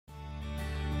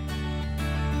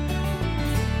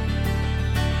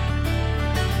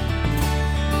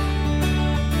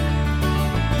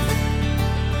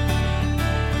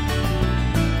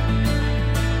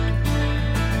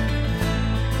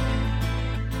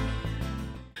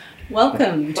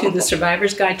Welcome to the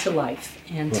Survivor's Guide to Life.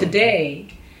 And today,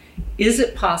 is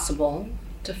it possible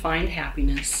to find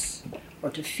happiness or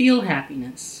to feel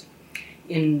happiness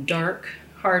in dark,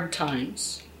 hard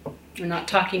times? We're not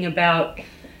talking about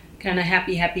kind of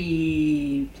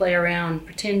happy, play around,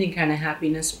 pretending kind of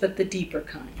happiness, but the deeper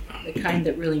kind, the kind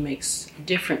that really makes a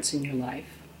difference in your life.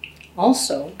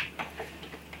 Also,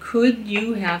 could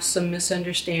you have some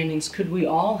misunderstandings? Could we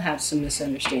all have some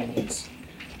misunderstandings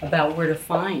about where to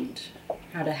find,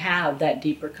 how to have that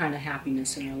deeper kind of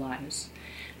happiness in our lives?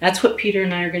 That's what Peter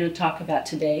and I are going to talk about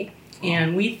today.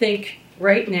 And we think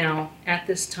right now, at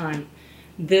this time,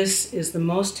 this is the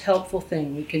most helpful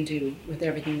thing we can do with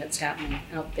everything that's happening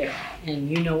out there. And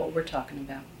you know what we're talking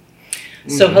about.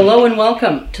 So hello and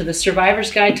welcome to the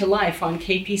Survivor's Guide to Life on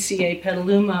KPCA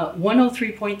Petaluma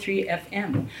 103.3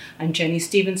 FM. I'm Jenny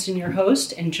Stevenson, your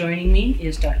host, and joining me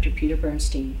is Dr. Peter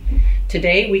Bernstein.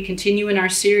 Today we continue in our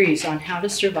series on how to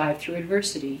survive through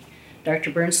adversity.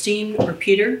 Dr. Bernstein, or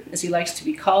Peter, as he likes to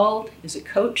be called, is a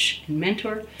coach and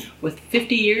mentor with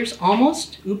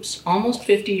almost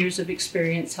 50 years of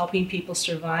experience helping people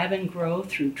survive and grow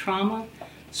through trauma,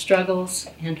 struggles,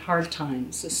 and hard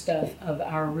times, the stuff of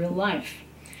our real life.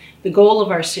 The goal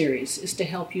of our series is to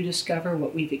help you discover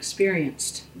what we've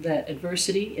experienced, that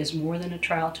adversity is more than a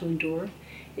trial to endure.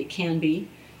 It can be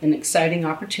an exciting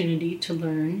opportunity to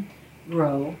learn,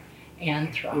 grow,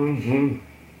 and thrive.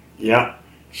 Yeah,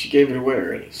 she gave it away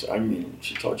already. So,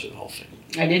 she told you the whole thing.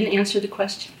 I didn't answer the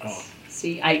questions. Oh.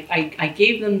 See, I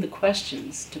gave them the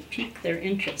questions to pique their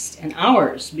interest and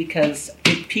ours, because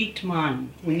it piqued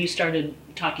mine when you started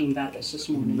talking about this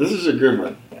morning. This is a good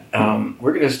one.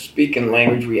 We're going to speak in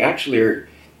language. We actually are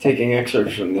taking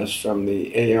excerpts from this from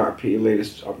the AARP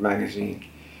latest magazine,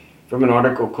 from an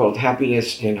article called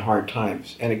Happiness in Hard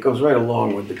Times. And it goes right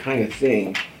along with the kind of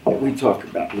thing that we talk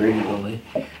about regularly,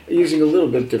 using a little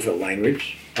bit different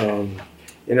language. To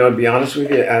be honest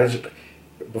with you,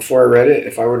 before I read it,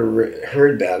 if I would have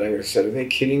heard that, I would have said, are they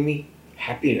kidding me?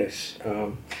 Happiness.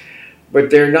 But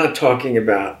they're not talking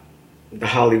about the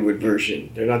Hollywood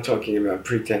version. They're not talking about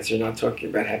pretense. They're not talking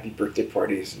about happy birthday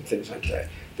parties and things like that.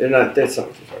 That's not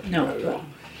what they're talking about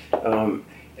at all.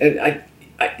 And I,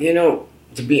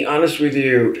 to be honest with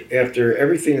you, after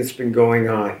everything that's been going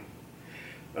on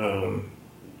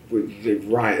with the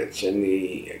riots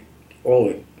and all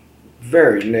the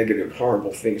very negative,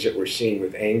 horrible things that we're seeing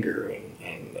with anger and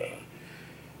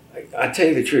I tell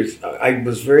you the truth, I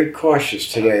was very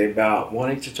cautious today about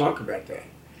wanting to talk about that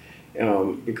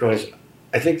because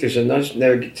I think there's enough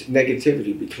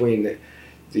negativity between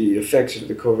the effects of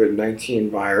the COVID-19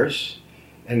 virus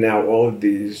and now all of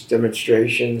these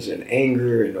demonstrations and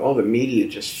anger and all the media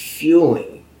just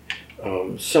fueling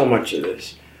so much of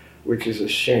this, which is a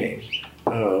shame.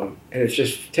 And it's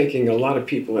just taking a lot of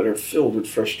people that are filled with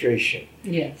frustration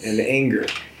and anger,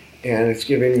 and it's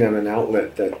giving them an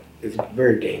outlet that is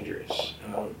very dangerous.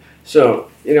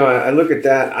 I look at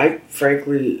that. I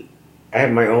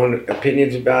have my own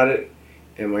opinions about it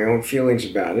and my own feelings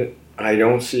about it. I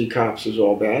don't see cops as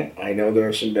all bad. I know there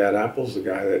are some bad apples. The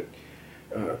guy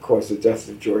that caused the death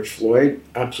of George Floyd,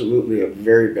 absolutely a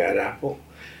very bad apple.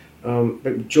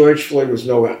 But George Floyd was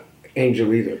no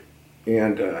angel either.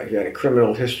 And he had a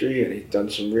criminal history, and he'd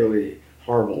done some really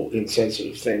horrible,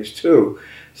 insensitive things too.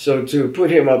 So to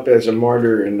put him up as a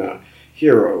martyr and a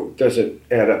hero doesn't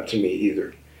add up to me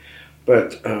either.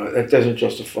 But that doesn't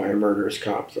justify a murderous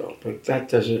cop, though. But that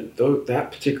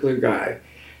particular guy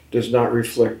does not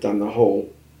reflect on the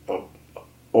whole,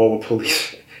 all the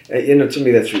police. To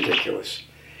me, that's ridiculous.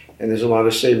 And there's a lot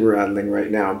of saber-rattling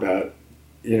right now about,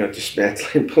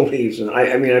 dismantling police. And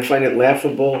I find it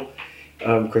laughable.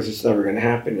 Because it's never going to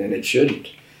happen, and it shouldn't.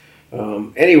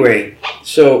 Anyway,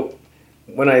 so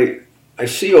when I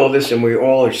see all this, and we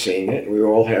all are seeing it, we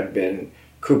all have been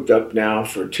cooped up now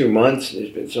for 2 months.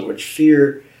 There's been so much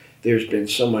fear. There's been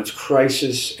so much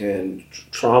crisis and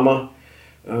trauma.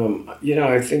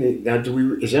 I think, now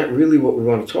is that really what we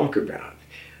want to talk about?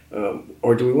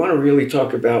 Or do we want to really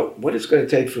talk about what it's going to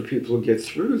take for people to get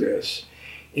through this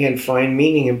and find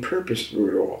meaning and purpose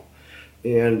through it all?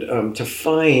 And to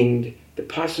find the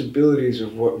possibilities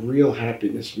of what real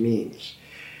happiness means.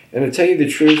 And to tell you the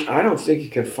truth, I don't think you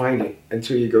can find it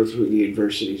until you go through the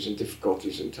adversities and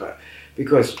difficulties in time,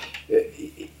 because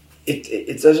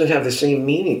it doesn't have the same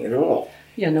meaning at all.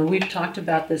 Yeah, no, we've talked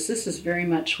about this. This is very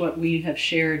much what we have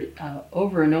shared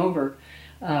over and over,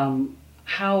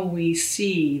 how we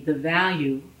see the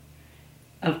value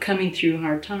of coming through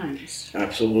hard times.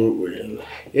 Absolutely. And,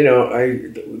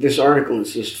 this article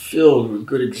is just filled with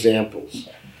good examples.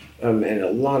 And a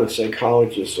lot of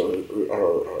psychologists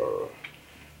are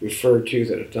referred to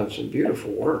that have done some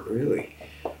beautiful work, really,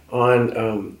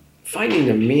 on finding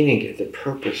the meaning and the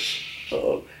purpose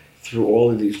through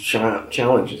all of these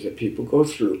challenges that people go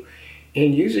through,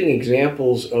 and using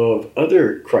examples of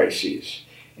other crises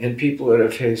and people that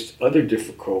have faced other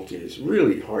difficulties,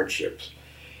 really hardships,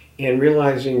 and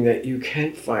realizing that you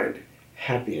can find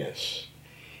happiness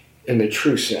in the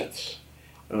true sense.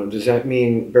 Does that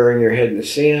mean burying your head in the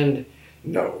sand?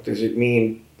 No. Does it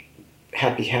mean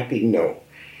happy? No.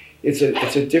 It's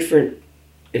a different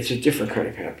kind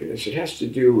of happiness. It has to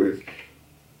do with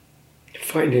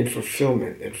finding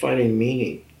fulfillment and finding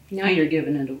meaning. Now you're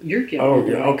giving it. Oh,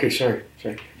 yeah. Okay, sorry.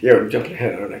 Yeah, I'm jumping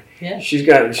ahead, aren't I? Yeah. She's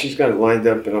got it lined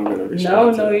up, and I'm going to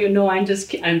respond.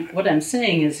 No. What I'm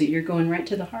saying is that you're going right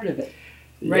to the heart of it.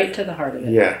 Right to the heart of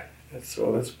it. Yeah. That's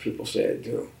what people say I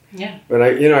do. Yeah. But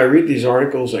I read these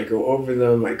articles, I go over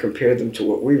them, I compare them to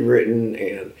what we've written,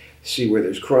 and see where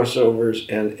there's crossovers.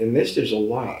 And in this, there's a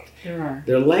lot. There are.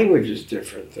 Their language is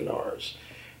different than ours.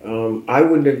 I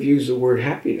wouldn't have used the word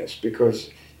happiness because,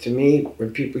 to me,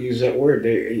 when people use that word,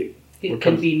 it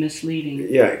can be misleading.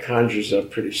 Yeah, it conjures up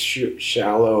pretty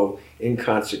shallow,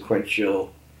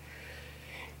 inconsequential,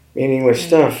 meaningless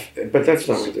stuff. But that's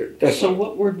not what they're. So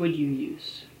what word would you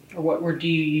use? Or what word do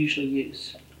you usually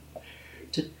use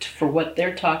for what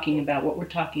they're talking about, what we're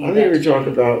talking about? I think we talk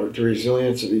about the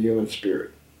resilience of the human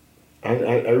spirit. I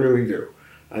really do.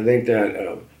 I think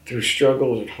that through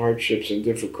struggles and hardships and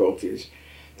difficulties,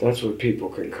 that's what people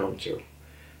can come to.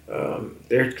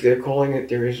 They're calling it.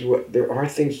 There are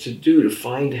things to do to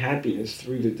find happiness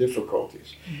through the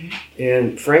difficulties,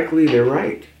 and frankly, they're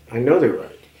right. I know they're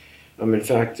right. In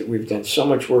fact, we've done so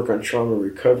much work on trauma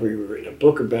recovery. We've written a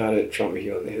book about it, Trauma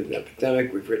Healing the Hidden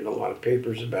Epidemic. We've written a lot of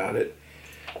papers about it.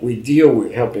 We deal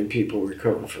with helping people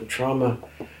recover from trauma.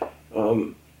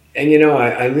 And,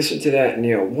 I listen to that,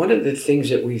 and, one of the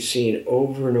things that we've seen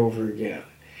over and over again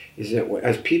is that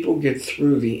as people get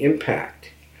through the impact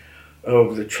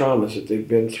of the traumas that they've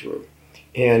been through,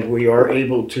 and we are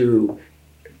able to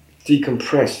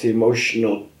decompress the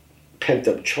emotional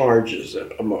pent-up charges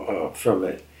from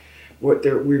it, what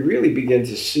we really begin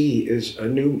to see is a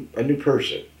new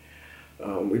person.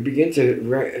 We begin to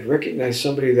recognize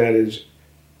somebody that is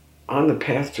on the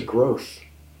path to growth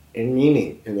and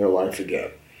meaning in their life again.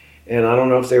 And I don't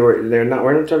know if they're not.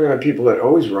 We're not talking about people that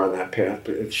always were on that path,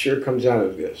 but it sure comes out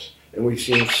of this. And we've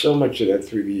seen so much of that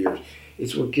through the years.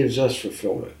 It's what gives us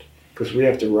fulfillment, because we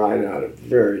have to ride out a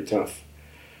very tough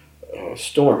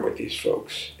storm with these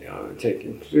folks, and take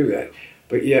them through that.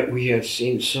 But yet we have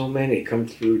seen so many come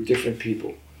through, different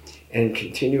people, and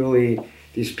continually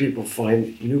these people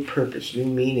find new purpose, new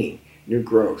meaning, new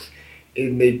growth.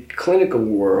 In the clinical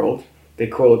world, they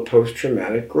call it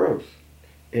post-traumatic growth,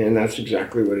 and that's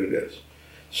exactly what it is.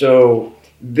 So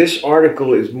this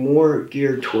article is more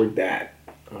geared toward that.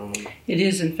 It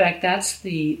is, in fact, that's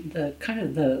the kind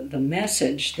of the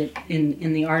message that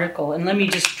in the article. And let me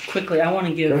just quickly, I want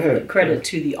to give credit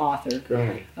to the author. Go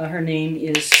ahead. Her name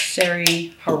is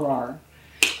Sari Harar.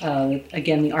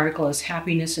 Again, the article is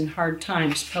Happiness in Hard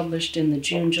Times, published in the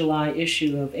June-July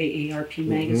issue of AARP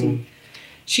magazine.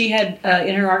 She had,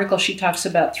 in her article, she talks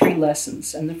about 3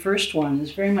 lessons. And the first one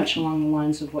is very much along the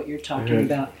lines of what you're talking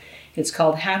about. It's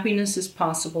called Happiness is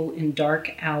Possible in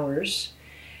Dark Hours.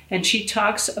 And she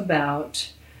talks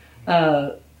about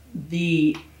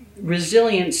the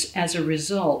resilience as a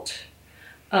result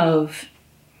of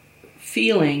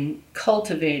feeling,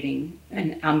 cultivating,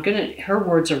 and her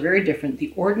words are very different,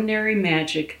 the ordinary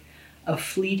magic of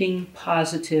fleeting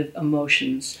positive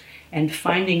emotions and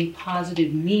finding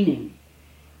positive meaning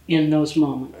in those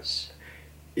moments.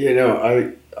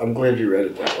 I'm glad you read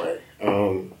it that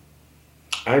way.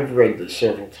 I've read this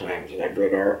several times, and I've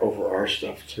read over our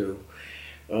stuff too.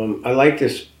 I like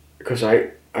this because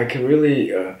I can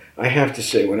really, I have to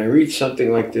say, when I read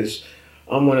something like this,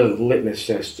 I'm one of the litmus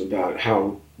tests about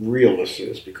how real this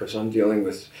is, because I'm dealing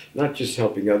with not just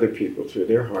helping other people through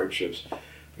their hardships,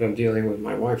 but I'm dealing with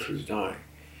my wife who's dying.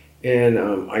 And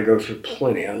I go through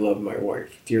plenty. I love my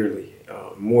wife dearly,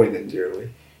 more than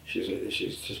dearly.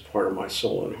 She's just part of my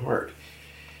soul and heart.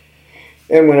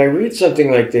 And when I read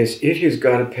something like this, it has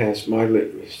got to pass my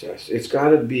litmus test. It's got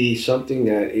to be something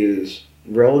that is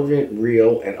relevant,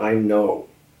 real, and I know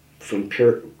from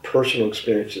personal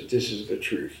experience that this is the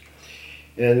truth.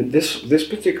 And this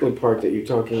particular part that you're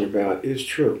talking about is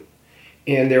true.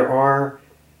 And there are,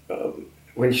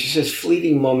 when she says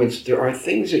fleeting moments, there are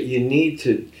things that you need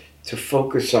to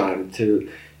focus on, to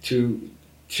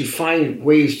find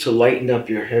ways to lighten up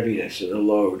your heaviness and the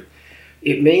load.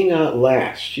 It may not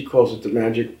last. She calls it the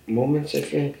magic moments, I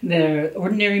think. The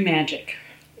ordinary magic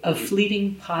of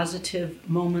fleeting positive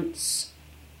moments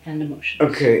and emotions.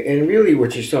 Okay, and really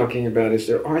what she's talking about is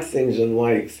there are things in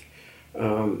life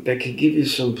that can give you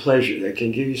some pleasure, that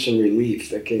can give you some relief,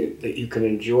 that you can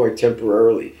enjoy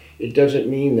temporarily. It doesn't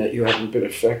mean that you haven't been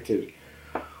affected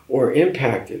or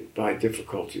impacted by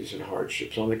difficulties and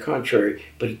hardships. On the contrary,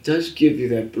 but it does give you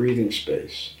that breathing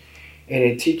space. And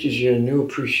it teaches you a new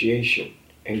appreciation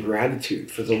and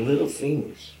gratitude for the little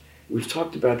things. We've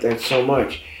talked about that so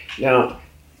much. Now,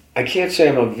 I can't say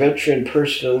I'm a veteran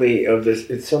personally of this.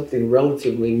 It's something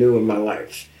relatively new in my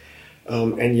life.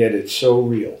 And yet it's so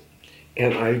real.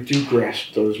 And I do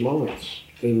grasp those moments.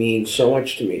 They mean so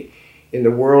much to me. In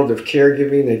the world of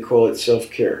caregiving, they call it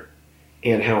self-care.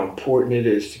 And how important it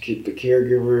is to keep the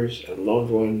caregivers and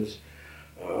loved ones,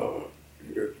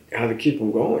 how to keep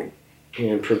them going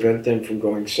and prevent them from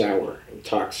going sour and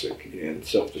toxic and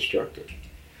self-destructive.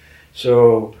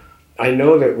 So I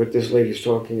know that what this lady's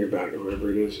talking about, or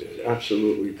whatever it is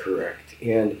absolutely correct.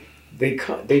 And they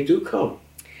do come.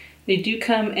 They do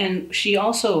come, and she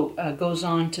also goes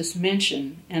on to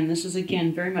mention, and this is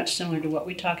again very much similar to what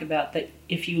we talk about, that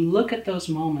if you look at those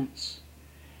moments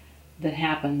that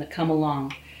happen, that come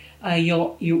along,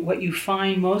 what you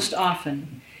find most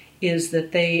often is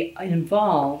that they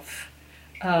involve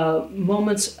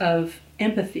moments of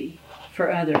empathy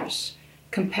for others,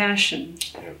 compassion,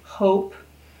 hope,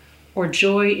 or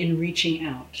joy in reaching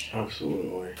out.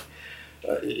 Absolutely.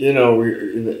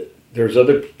 There's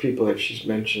other people that she's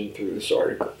mentioned through this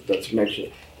article that's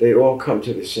mentioned. They all come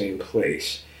to the same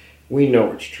place. We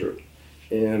know it's true.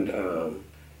 And,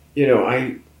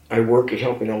 I work at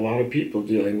helping a lot of people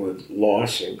dealing with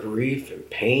loss and grief and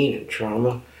pain and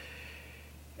trauma.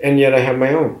 And yet I have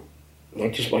my own,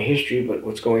 not just my history, but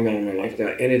what's going on in my life now.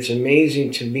 And it's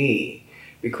amazing to me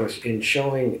because in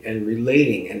showing and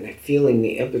relating and feeling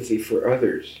the empathy for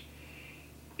others,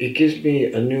 it gives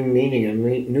me a new meaning, a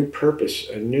new purpose,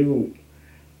 a new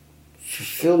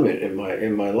fulfillment in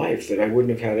my life that I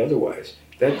wouldn't have had otherwise.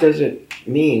 That doesn't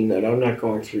mean that I'm not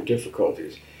going through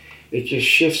difficulties. It just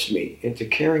shifts me into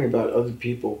caring about other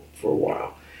people for a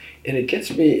while. And it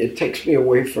takes me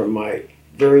away from my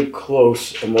very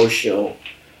close emotional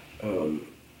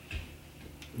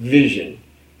vision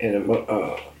and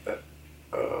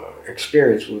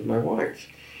experience with my wife.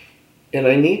 And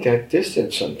I need that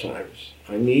distance sometimes.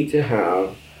 I need to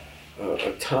have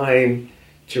a time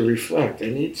to reflect. I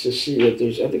need to see that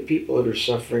there's other people that are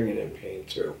suffering and in pain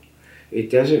too. It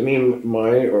doesn't mean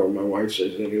mine or my wife's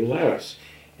is any less.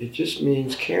 It just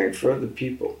means caring for other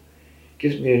people. It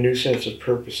gives me a new sense of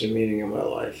purpose and meaning in my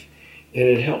life. And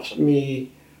it helps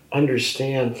me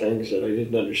understand things that I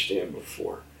didn't understand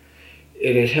before.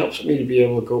 And it helps me to be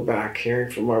able to go back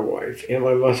caring for my wife and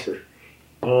my mother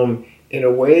in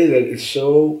a way that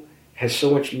has so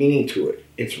much meaning to it.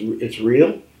 It's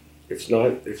real. It's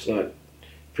not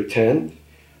pretend.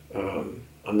 I'm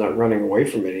not running away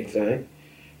from anything.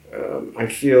 I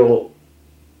feel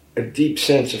a deep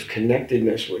sense of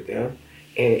connectedness with them,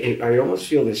 and I almost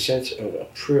feel this sense of a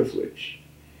privilege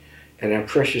and how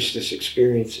precious this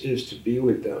experience is to be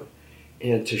with them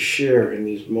and to share in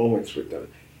these moments with them.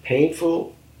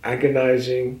 Painful,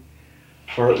 agonizing,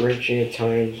 heart-wrenching at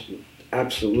times,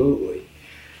 absolutely.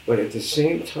 But at the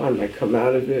same time, I come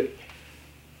out of it,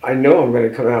 I know I'm going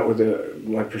to come out with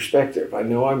my perspective. I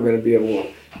know I'm going to be able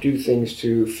to do things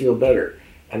to feel better,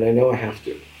 and I know I have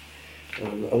to.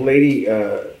 A lady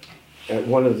at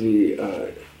one of the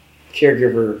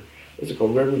what's it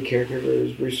called, Reverend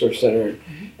Caregivers Resource Center,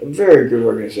 a very good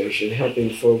organization helping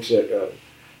folks that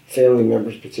family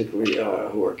members particularly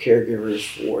who are caregivers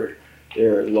for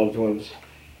their loved ones.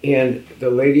 And the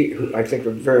lady who I think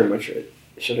of very much,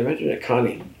 should I mention it,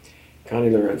 Connie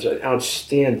Lorenz, an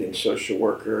outstanding social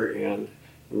worker and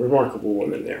a remarkable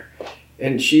woman there.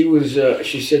 And she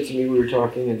said to me, we were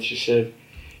talking, and she said,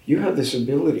 you have this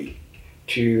ability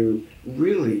to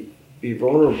really be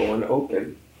vulnerable and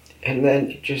open, and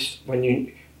then just when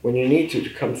you need to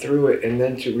come through it, and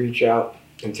then to reach out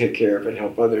and take care of and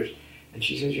help others. And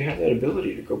she says you have that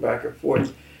ability to go back and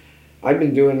forth. I've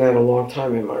been doing that a long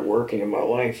time in my work and in my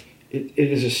life.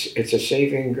 It's a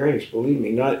saving grace, believe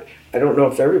me. I don't know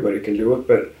if everybody can do it,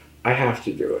 but I have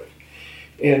to do it.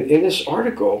 And in this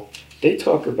article, they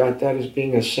talk about that as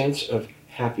being a sense of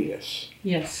happiness.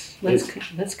 Yes,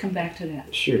 let's come back to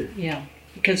that. Sure. Yeah,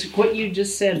 because what you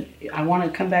just said, I want to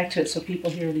come back to it so people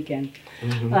hear it again.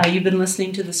 Mm-hmm. You've been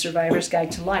listening to The Survivor's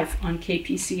Guide to Life on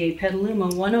KPCA Petaluma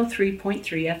 103.3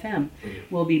 FM. Mm-hmm.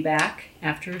 We'll be back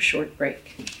after a short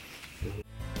break.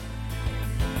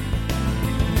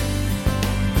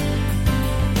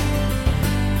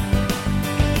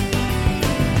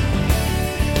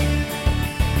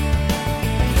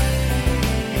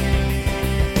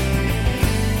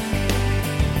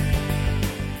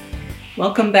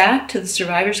 Welcome back to the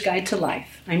Survivor's Guide to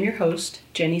Life. I'm your host,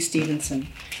 Jenny Stevenson.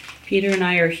 Peter and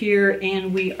I are here,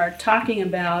 and we are talking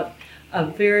about a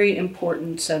very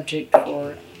important subject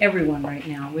for everyone right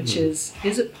now, which is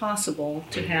it possible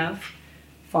to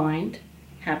find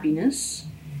happiness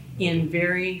in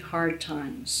very hard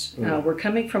times? We're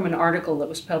coming from an article that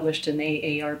was published in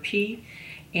AARP,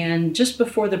 and just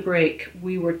before the break,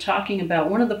 we were talking about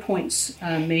one of the points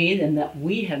made, and that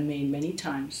we have made many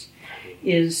times,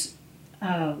 is,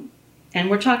 and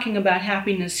we're talking about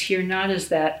happiness here not as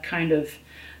that kind of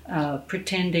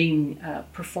pretending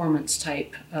performance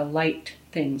type light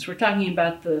things. We're talking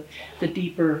about the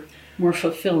deeper, more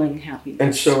fulfilling happiness.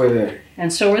 And so are they.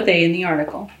 And so are they in the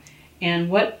article.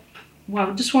 And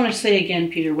I just want to say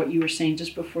again, Peter, what you were saying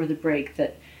just before the break,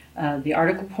 that the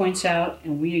article points out,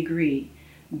 and we agree,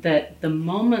 that the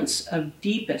moments of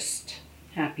deepest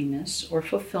happiness or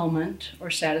fulfillment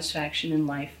or satisfaction in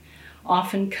life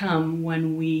often come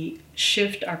when we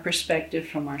shift our perspective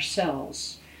from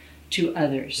ourselves to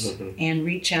others and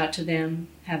reach out to them,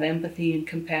 have empathy and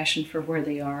compassion for where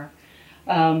they are.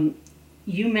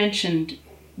 You mentioned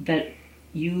that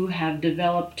you have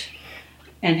developed,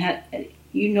 and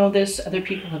you know this, other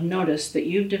people have noticed, that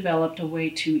you've developed a way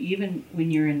to, even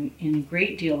when you're in a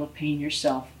great deal of pain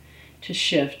yourself, to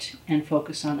shift and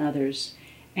focus on others.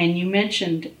 And you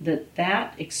mentioned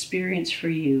that experience for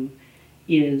you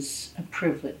is a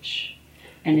privilege,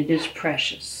 and it is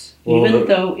precious, even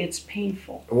though it's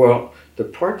painful. Well, the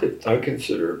part that I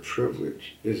consider a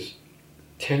privilege is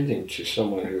tending to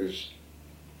someone who's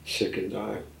sick and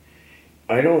dying.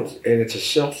 And it's a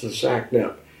selfless act.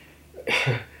 Now,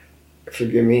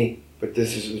 forgive me, but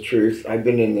this is the truth. I've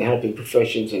been in the helping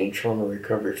professions and in trauma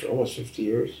recovery for almost 50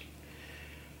 years.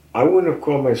 I wouldn't have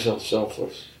called myself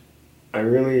selfless. I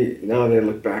really, now that I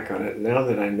look back on it, now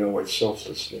that I know what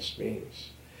selflessness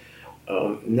means,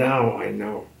 now I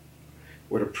know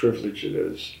what a privilege it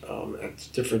is at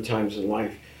different times in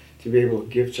life to be able to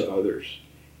give to others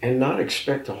and not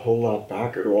expect a whole lot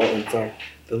back at all. In fact,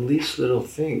 the least little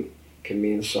thing can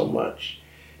mean so much.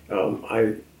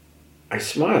 I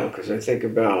smile because I think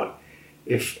about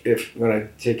if when I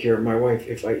take care of my wife,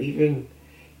 if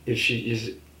she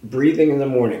is breathing in the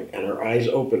morning and her eyes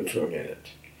open for a minute,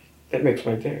 that makes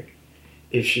my day.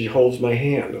 If she holds my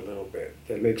hand a little bit,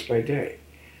 that makes my day.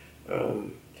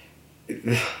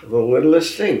 The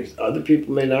littlest things. Other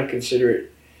people may not consider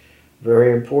it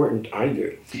very important. I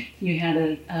do. You had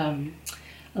a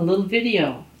little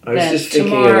video that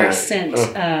Tamar sent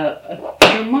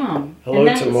your mom.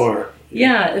 Hello, Tamar.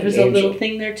 Yeah, there was a little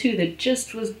thing there too that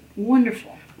just was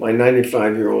wonderful. My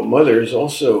 95-year-old mother is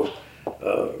also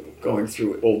going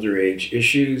through older age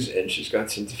issues, and she's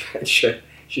got some dementia.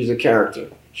 She's a character.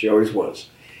 She always was.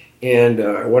 And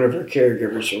one of her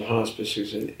caregivers from hospice,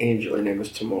 who's an angel, her name is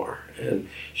Tamar. And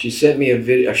she sent me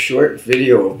a short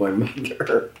video of my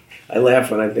mother. I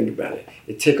laugh when I think about it.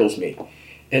 It tickles me.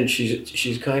 And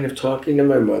she's kind of talking to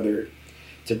my mother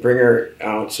to bring her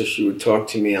out so she would talk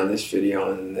to me on this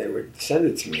video, and they would send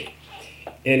it to me.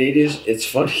 And it's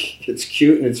funny. It's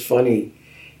cute and it's funny.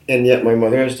 And yet my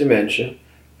mother has dementia.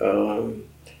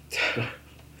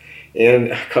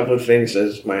 And a couple of things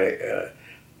as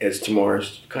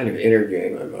Tamar's kind of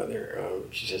interviewing my mother,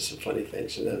 she says some funny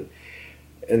things, and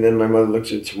then my mother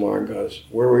looks at Tamar and goes,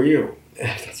 "Where were you?"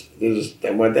 That's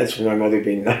for my mother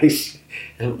being nice.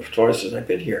 And Tamar says, "I've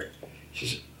been here." She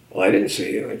says, "Well, I didn't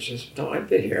see you." And she says, "No, I've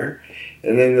been here."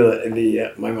 And then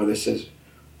my mother says,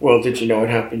 "Well, did you know what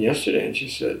happened yesterday?" And she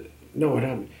said, "No, what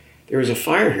happened?" "There was a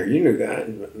fire here. You knew that."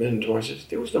 And Tamar says,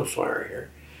 "There was no fire here."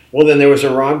 "Well, then there was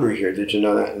a robbery here. Did you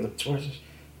know that?" And Tamar says,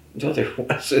 "No, there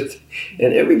wasn't."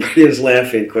 And everybody is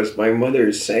laughing because my mother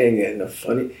is saying it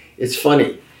in it's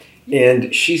funny.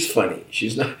 And she's funny.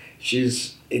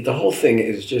 The whole thing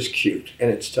is just cute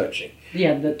and it's touching.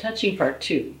 Yeah, the touching part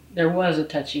too. There was a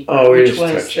touching part, which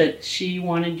was touching. That she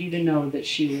wanted you to know that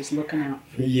she was looking out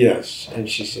for you. Yes, and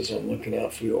she says, "I'm looking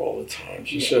out for you all the time."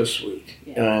 She's so sweet.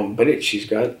 Yeah. But she's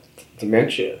got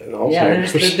dementia and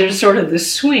Alzheimer's. Yeah, there's sort of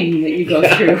this swing that you go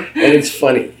through. And it's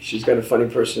funny. She's got a funny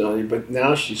personality, but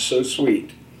now she's so sweet.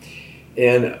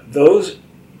 And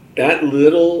that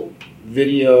little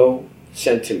video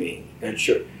sent to me, that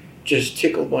just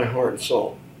tickled my heart and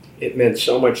soul. It meant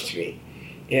so much to me.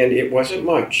 And it wasn't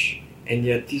much. And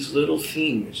yet these little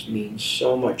things mean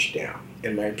so much now.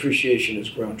 And my appreciation has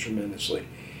grown tremendously.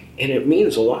 And it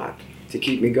means a lot to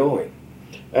keep me going.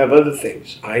 I have other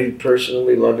things. I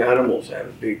personally love animals. I have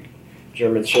a big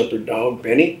German Shepherd dog,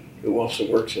 Benny, who also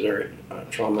works at our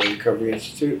Trauma Recovery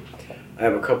Institute. I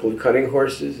have a couple of cutting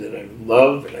horses that I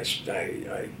love and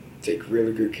I take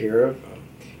really good care of.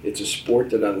 It's a sport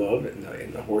that I love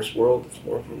in the horse world. It's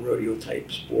more of a rodeo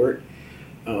type sport.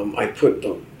 I put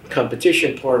the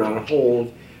competition part on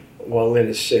hold while Lynn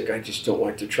is sick. I just don't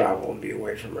like to travel and be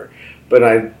away from her. But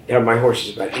I have my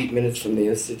horses about 8 minutes from the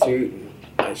Institute, and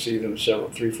I see them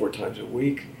 3-4 times a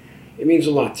week. It means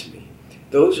a lot to me.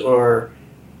 Those are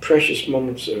precious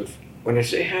moments of, when I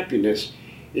say happiness,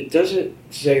 it doesn't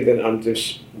say that I'm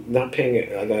just not paying it,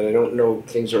 that I don't know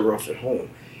things are rough at home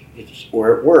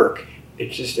or at work.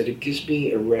 It's just that it gives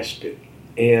me a respite.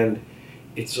 And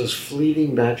it's those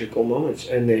fleeting magical moments,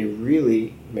 and they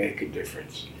really make a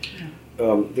difference.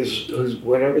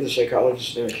 Whatever the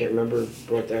psychologist name, I can't remember,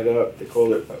 brought that up. They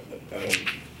call it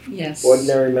yes.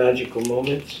 Ordinary magical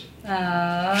moments.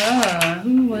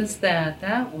 Who was that?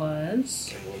 That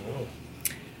was...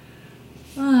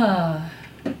 I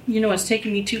don't know. It's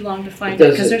taking me too long to find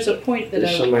it, because there's a point that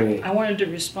I wanted to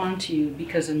respond to you,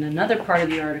 because in another part of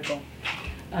the article,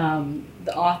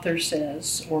 the author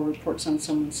says, or reports on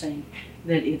someone saying,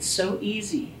 that it's so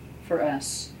easy for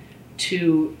us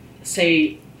to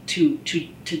say, to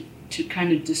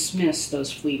kind of dismiss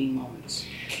those fleeting moments,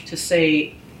 to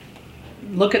say,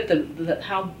 look at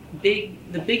how big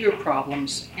the bigger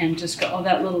problems, and just go, oh,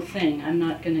 that little thing, I'm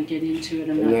not going to get into it.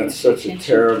 And that's such a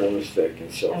terrible mistake in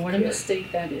self-care. And what a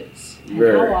mistake that is. And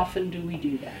Very. How often do we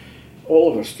do that?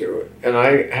 All of us do it, and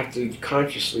I have to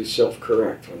consciously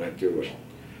self-correct when I do it.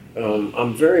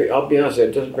 I'll be honest,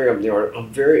 it doesn't bring up the art, I'm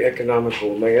very economical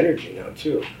with my energy now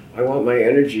too. I want my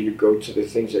energy to go to the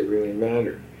things that really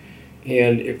matter.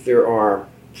 And if there are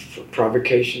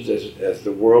provocations, as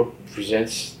the world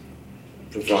presents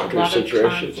provocative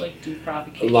situations,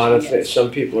 a lot of things,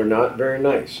 some people are not very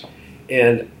nice.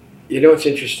 And you know what's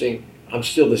interesting? I'm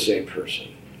still the same person.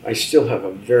 I still have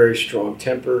a very strong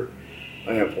temper.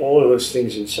 I have all of those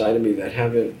things inside of me that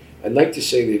haven't, I'd like to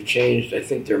say they've changed. I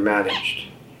think they're managed,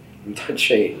 not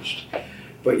changed.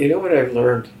 But you know what I've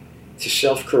learned? To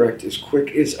self-correct as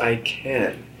quick as I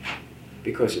can,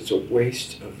 because it's a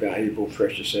waste of valuable,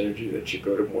 precious energy that should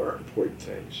go to more important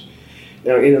things.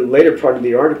 Now, in a later part of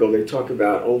the article, they talk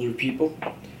about older people,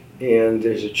 and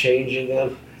there's a change in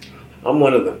them. I'm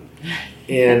one of them.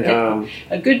 And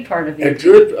a good part of it.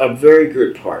 A very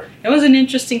good part. It was an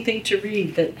interesting thing to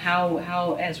read, that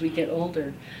how as we get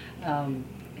older,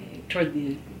 toward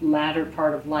the latter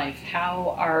part of life,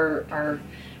 how our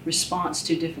response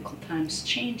to difficult times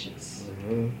changes,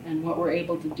 and what we're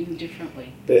able to do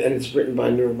differently. And it's written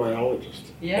by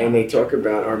neurobiologists. Yeah. And they talk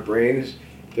about our brains,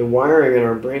 the wiring in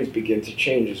our brains begin to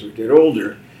change as we get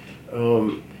older.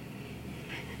 And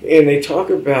they talk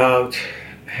about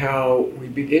how we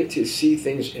begin to see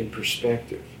things in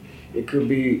perspective. It could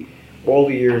be all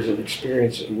the years of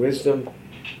experience and wisdom.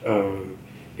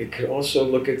 It could also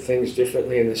look at things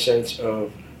differently in the sense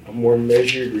of a more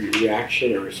measured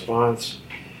reaction or response.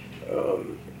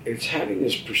 It's having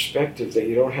this perspective that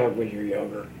you don't have when you're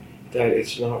younger, that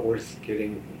it's not worth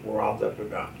getting riled up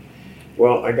about.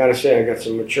 Well, I gotta say, I got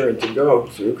some maturing to go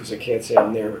through, because I can't say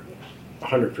I'm there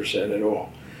 100% at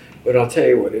all. But I'll tell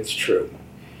you what, it's true.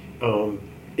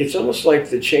 It's almost like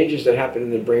the changes that happen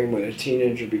in the brain when a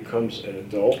teenager becomes an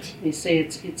adult. They say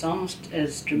it's almost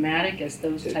as dramatic as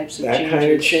those types of changes. That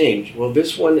kind of change. Well,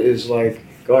 this one is like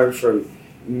going from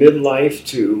midlife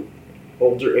to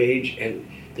older age, and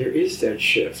there is that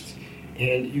shift.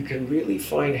 And you can really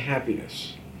find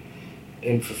happiness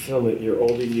and fulfillment in your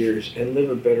older years and live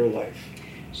a better life.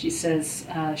 She says,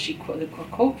 the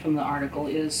quote from the article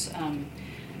is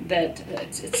that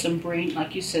it's some brain,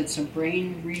 like you said, some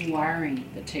brain rewiring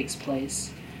that takes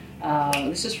place.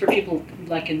 This is for people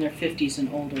like in their 50s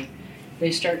and older.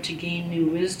 They start to gain new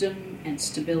wisdom and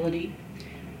stability,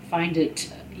 find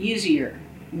it easier,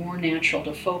 more natural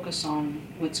to focus on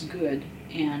what's good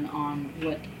and on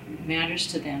what matters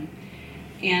to them.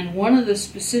 And one of the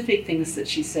specific things that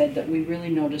she said that we really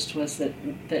noticed was that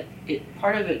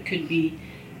part of it could be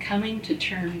coming to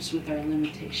terms with our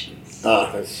limitations.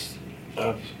 I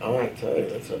want to tell you,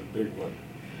 that's a big one.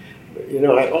 But,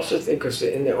 I also think, because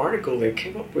in the article they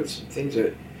came up with some things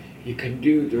that you can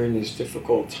do during these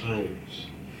difficult times,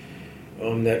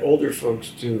 that older folks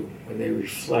do when they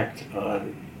reflect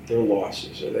on their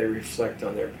losses or they reflect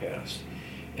on their past.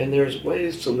 And there's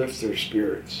ways to lift their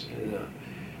spirits. And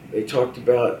they talked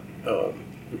about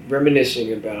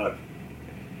reminiscing about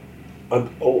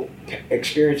old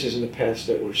experiences in the past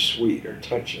that were sweet or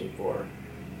touching or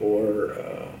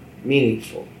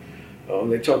meaningful.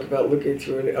 They talk about looking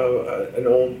through an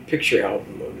old picture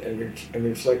album and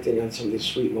reflecting on some of the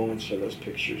sweet moments from those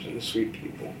pictures and the sweet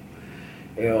people.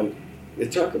 They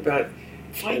talk about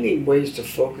finding ways to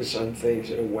focus on things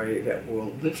in a way that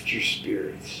will lift your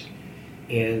spirits,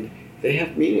 and they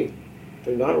have meaning.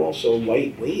 they're not all so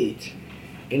lightweight,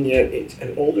 and yet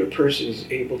an older person is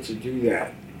able to do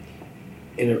that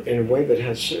in a way that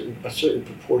has a certain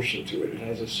proportion to it. It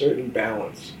has a certain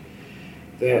balance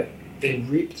that they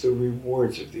reap the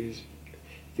rewards of these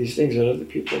things that other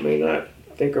people may not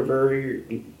think are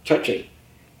very touching.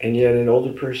 And yet an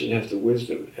older person has the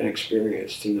wisdom and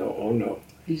experience to know, oh no,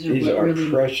 these are really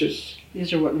precious.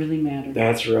 These are what really matter.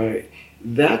 That's right.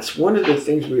 That's one of the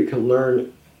things we can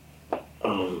learn.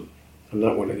 I'm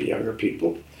not one of the younger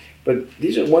people, but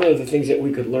these are one of the things that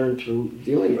we could learn through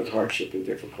dealing with hardship and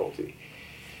difficulty,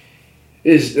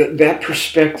 is that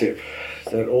perspective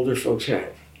that older folks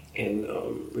have, and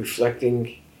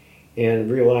reflecting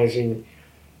and realizing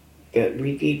that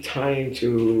we need time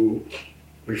to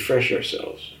refresh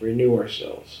ourselves, renew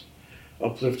ourselves,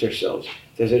 uplift ourselves.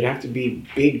 Does it have to be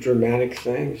big dramatic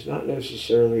things? Not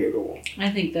necessarily at all. I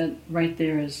think that right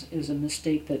there is a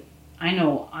mistake that I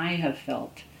know I have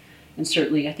felt, and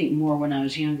certainly I think more when I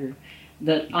was younger,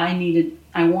 that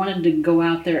I wanted to go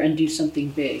out there and do something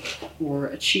big or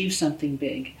achieve something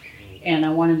big, and I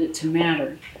wanted it to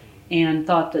matter, and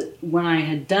thought that when I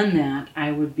had done that,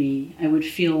 I would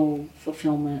feel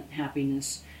fulfillment,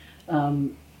 happiness.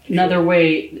 Another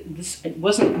way, it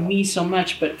wasn't me so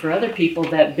much, but for other people,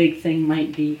 that big thing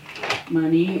might be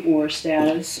money or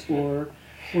status or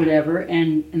whatever.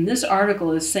 And this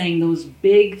article is saying those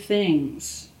big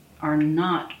things are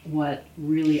not what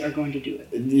really are going to do it.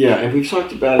 Yeah, and we've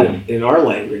talked about it in our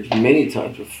language many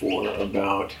times before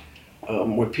about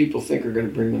what people think are going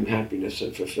to bring them happiness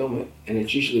and fulfillment. And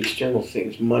it's usually external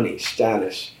things, money,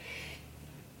 status.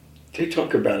 They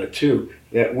talk about it too,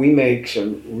 that we make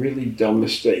some really dumb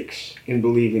mistakes in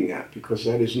believing that, because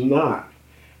that is not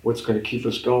what's going to keep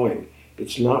us going.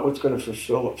 It's not what's going to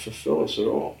fulfill us at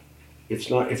all. It's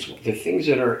the things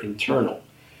that are internal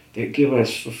that give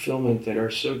us fulfillment that are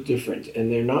so different,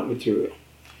 and they're not material,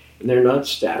 and they're not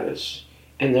status,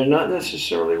 and they're not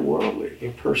necessarily worldly,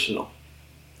 they're personal.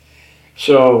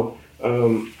 So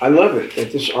I love it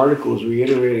that this article is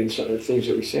reiterating some of the things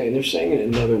that we say, and they're saying it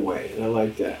another way, and I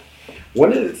like that.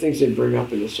 One of the things they bring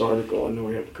up in this article, I know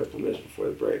we have a couple of minutes before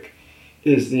the break,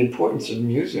 is the importance of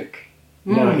music.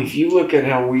 Now, if you look at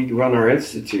how we run our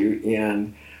institute,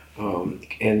 and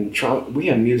we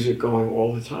have music going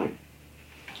all the time.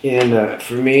 And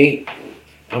for me,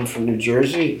 I'm from New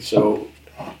Jersey, so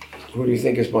who do you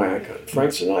think is my icon?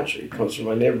 Frank Sinatra. He comes from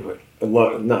my neighborhood.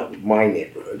 Not my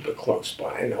neighborhood, but close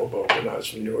by. I know both when I was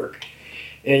from Newark.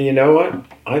 And you know what?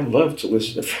 I love to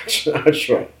listen to Frank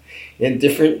Sinatra in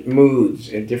different moods,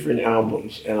 in different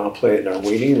albums. And I'll play it in our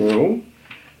waiting room.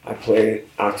 I play it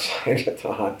outside at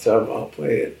the hot tub. I'll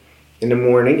play it in the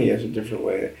morning. He has a different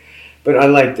way. But I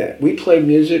like that. We play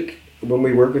music when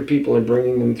we work with people and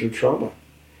bringing them through trauma.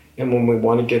 And when we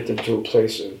want to get them to a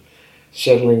place of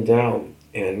settling down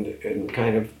and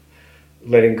kind of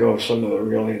letting go of some of the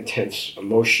really intense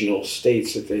emotional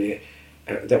states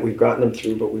that we've gotten them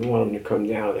through, but we want them to come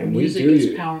down. And music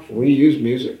is powerful. We use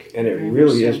music, and it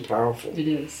really is powerful. It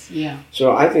is, yeah.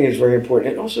 So I think it's very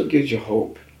important. It also gives you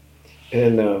hope.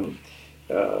 And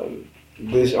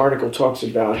this article talks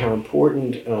about how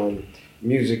important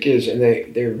music is, and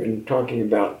they've been talking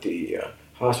about the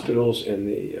hospitals and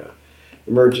the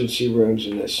emergency rooms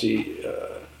and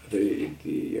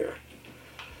the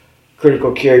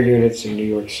critical care units in New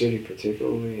York City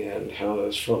particularly, and how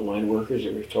those frontline workers,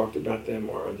 and we've talked about them,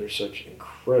 are under such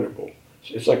incredible,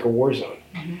 it's like a war zone.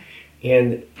 Mm-hmm.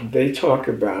 And they talk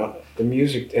about the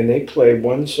music, and they play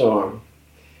one song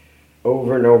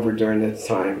over and over during that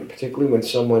time, particularly when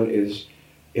someone is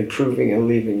improving and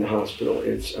leaving the hospital.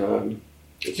 It's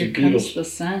Here Comes the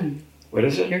Sun. What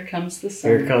is it? Here Comes the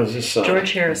Sun. Here Comes the Sun.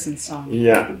 George Harrison's song.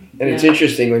 Yeah. And it's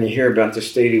interesting when you hear about the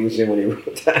state he was in when he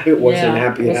wrote that. It wasn't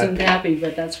happy,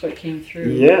 but that's what came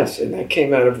through. Yes, and that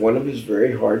came out of one of his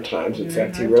very hard times. In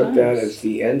fact, he wrote that as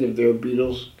the end of the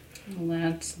Beatles'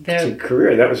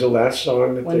 career. That was the last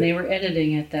song. When they were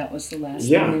editing it, that was the last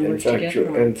song they were together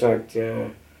on. In fact,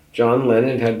 John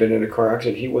Lennon had been in a car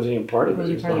accident. He wasn't even part of it.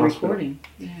 He was in the recording.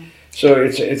 Yeah. So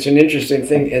it's an interesting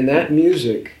thing. And that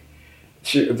music,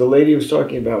 the lady was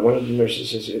talking about, one of the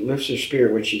nurses says, it lifts her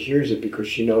spirit when she hears it because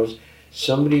she knows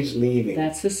somebody's leaving.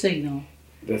 That's the signal.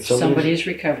 That somebody's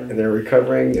recovering. They're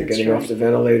recovering, they're getting off the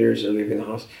ventilators, they're leaving the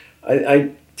hospital.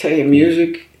 I tell you,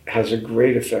 music has a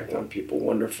great effect on people,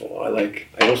 wonderful. I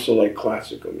also like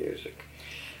classical music.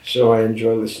 So I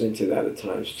enjoy listening to that at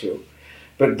times too.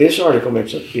 But this article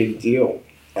makes a big deal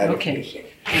out of music.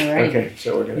 All right. Okay,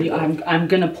 so we're going to I'm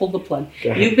going to pull the plug.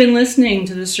 You've been listening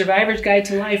to The Survivor's Guide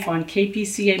to Life on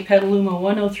KPCA Petaluma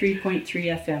 103.3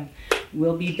 FM.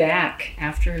 We'll be back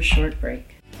after a short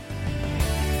break.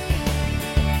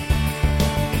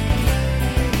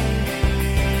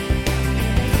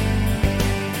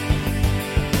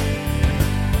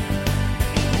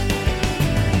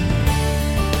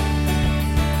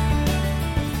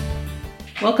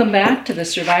 Welcome back to the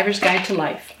Survivor's Guide to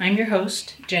Life. I'm your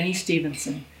host, Jenny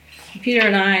Stevenson. Peter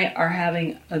and I are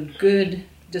having a good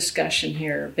discussion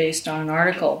here based on an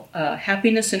article,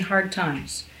 Happiness in Hard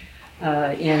Times.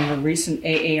 In the recent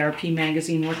AARP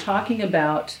magazine, we're talking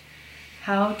about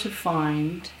how to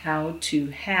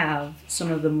have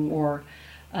some of the more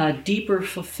deeper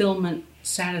fulfillment,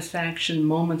 satisfaction,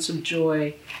 moments of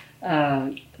joy,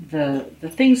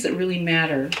 the things that really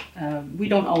matter. We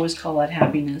don't always call that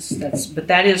happiness, but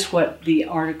that is what the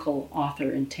article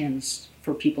author intends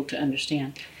for people to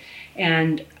understand.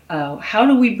 And how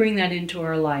do we bring that into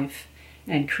our life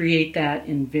and create that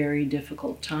in very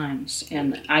difficult times?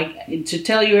 And to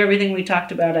tell you everything we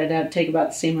talked about, I'd have to take about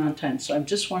the same amount of time. So I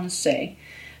just want to say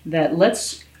that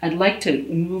I'd like to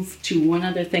move to one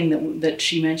other thing that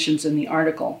she mentions in the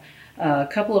article. A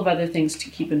couple of other things to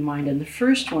keep in mind. And the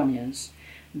first one is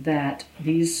that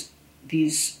these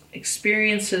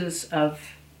experiences of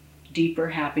deeper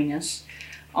happiness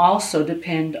also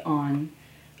depend on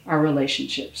our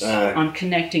relationships, on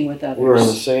connecting with others. We're on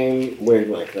the same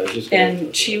wavelength.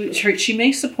 She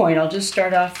makes the point, I'll just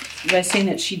start off by saying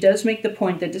that she does make the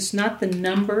point that it's not the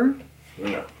number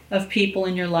of people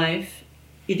in your life.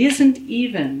 It isn't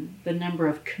even the number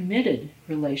of committed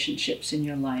relationships in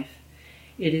your life.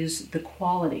 It is the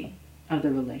quality of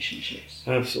the relationships.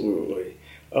 Absolutely.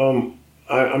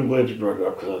 I'm glad you brought it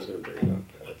up because I was going to bring it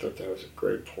up. I thought that was a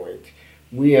great point.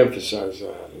 We emphasize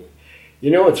that. And you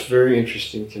know what's very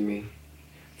interesting to me?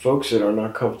 Folks that are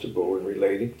not comfortable with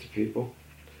relating to people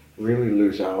really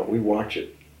lose out. We watch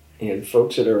it. And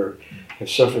folks that have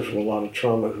suffered from a lot of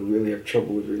trauma who really have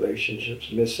trouble with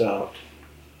relationships miss out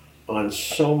on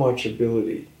so much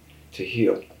ability to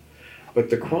heal. But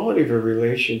the quality of a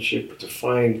relationship, to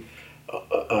find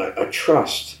a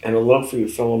trust and a love for your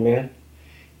fellow man,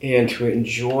 and to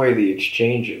enjoy the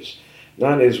exchanges,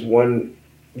 not as one,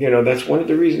 that's one of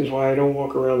the reasons why I don't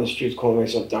walk around the streets calling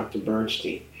myself Dr.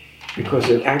 Bernstein, because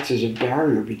it acts as a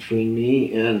barrier between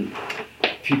me and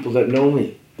people that know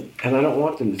me, and I don't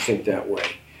want them to think that way.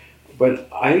 But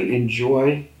I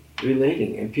enjoy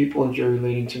relating, and people enjoy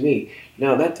relating to me.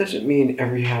 Now, that doesn't mean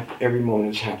every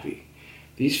moment is happy.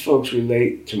 These folks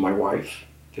relate to my wife.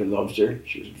 They loved her.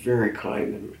 She was very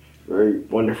kind and very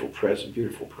wonderful presence,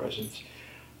 beautiful presence.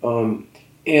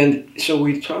 And so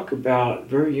we talk about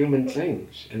very human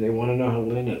things, and they want to know how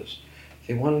Lynn is.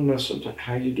 They want to know sometimes,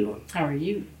 how you doing? How are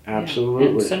you? Absolutely.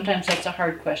 Yeah. And sometimes that's a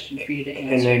hard question for you to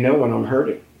answer. And they know when I'm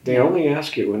hurting. They only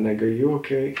ask it when they go, you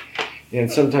okay?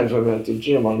 And sometimes when I'm at the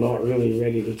gym, I'm not really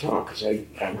ready to talk because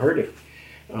I'm hurting.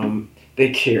 They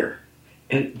care.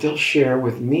 And they'll share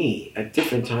with me at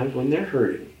different times when they're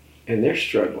hurting and they're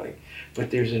struggling. But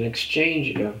there's an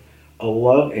exchange of a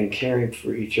love and caring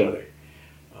for each other.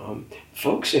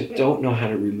 Folks that don't know how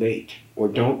to relate or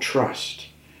don't trust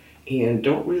and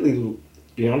don't really,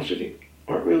 be honest with you,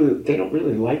 they don't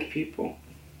really like people.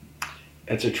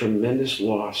 It's a tremendous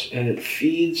loss, and it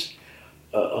feeds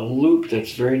a loop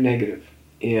that's very negative.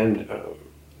 And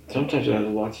sometimes it has a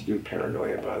lot to do with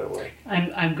paranoia, by the way.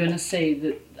 I'm going to say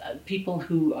that people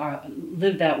who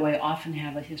live that way often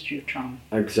have a history of trauma.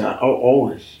 Exactly. Oh,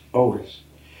 always.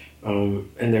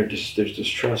 And there's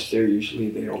distrust there. Usually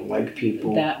they don't like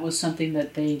people. That was something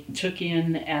that they took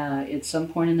in at some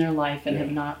point in their life and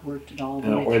have not worked at all the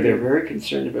way or through. they're very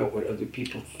concerned about what other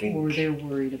people think. Or they're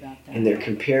worried about that. And they're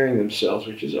comparing themselves,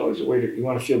 which is always a way you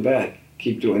want to feel bad.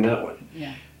 Keep doing that one.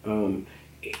 Yeah.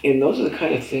 And those are the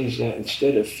kind of things that,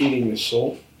 instead of feeding the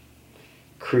soul,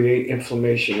 create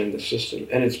inflammation in the system.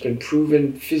 And it's been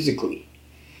proven physically.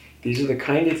 These are the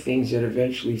kind of things that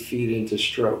eventually feed into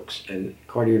strokes and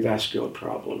cardiovascular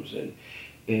problems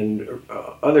and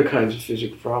other kinds of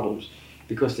physical problems,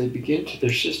 because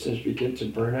their systems begin to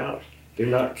burn out. They're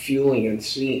not fueling and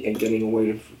getting a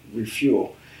way to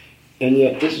refuel. And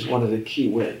yet this is one of the key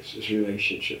ways, is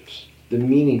relationships, the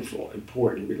meaningful,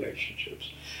 important relationships.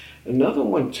 Another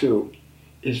one too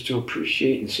is to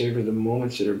appreciate and savor the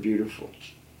moments that are beautiful.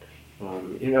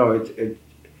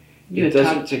 It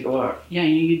doesn't take a lot. Yeah,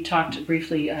 you talked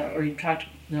briefly, or you talked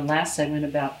in the last segment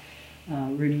about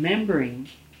remembering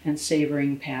and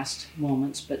savoring past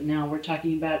moments, but now we're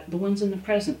talking about the ones in the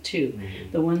present too,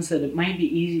 the ones that it might be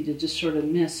easy to just sort of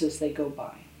miss as they go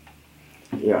by.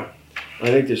 Yeah, I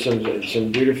think there's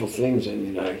some beautiful things. I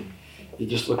mean, you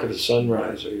just look at a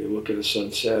sunrise, or you look at a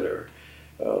sunset, or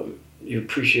you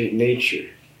appreciate nature.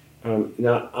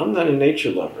 Now, I'm not a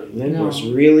nature lover. Lynn was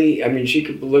really, she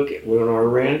could look at, on our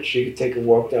ranch, she could take a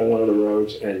walk down one of the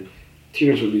roads and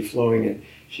tears would be flowing, and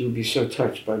she would be so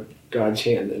touched by God's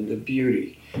hand and the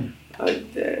beauty.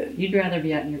 You'd rather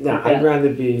be out in your No, I'd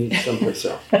rather be someplace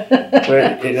else.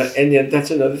 And yet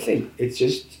that's another thing. It's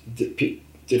just,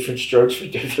 different strokes for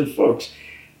different folks.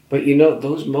 But you know,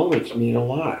 those moments mean a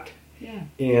lot. Yeah.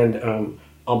 And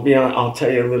I'll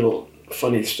tell you a little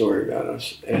funny story about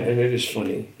us, and it is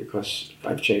funny because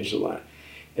I've changed a lot.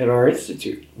 At our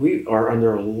institute, we are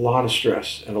under a lot of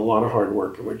stress and a lot of hard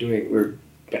work, and we're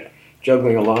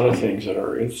juggling a lot of things at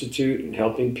our institute and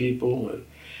helping people.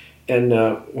 And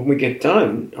when we get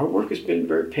done, our work has been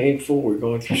very painful. We're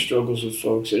going through struggles with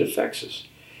folks. It affects us.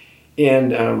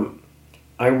 And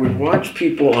I would watch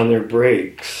people on their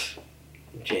breaks,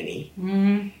 Jenny,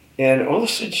 and all of a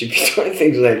sudden she'd be doing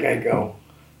things like, I go,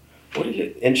 what are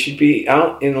you? And she'd be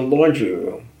out in the laundry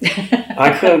room.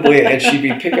 I couldn't believe it. And she'd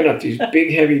be picking up these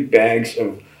big, heavy bags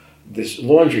of this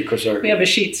laundry because we have a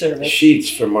sheet service. Sheets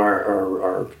from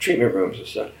our treatment rooms and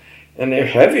stuff. And they're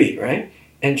heavy, right?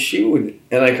 And she would,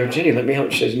 and I go, Jenny, let me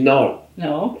help. She says, no.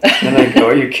 No. And I go,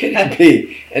 are you kidding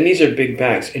me? And these are big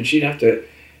bags. And she'd have to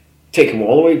take them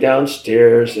all the way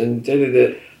downstairs and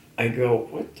da-da-da. I go,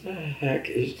 what the heck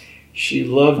is... She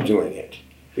loved doing it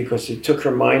because it took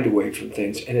her mind away from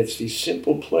things. And it's these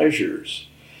simple pleasures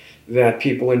that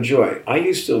people enjoy. I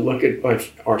used to look at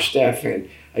our staff and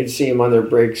I'd see them on their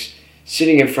breaks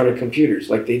sitting in front of computers.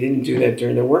 Like they didn't do that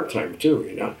during their work time too,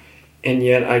 you know. And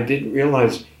yet I didn't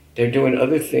realize they're doing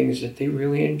other things that they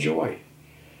really enjoy.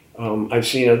 I've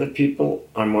seen other people,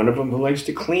 I'm one of them who likes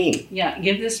to clean. Yeah,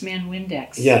 give this man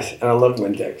Windex. Yes, and I love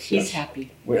Windex. He's yes.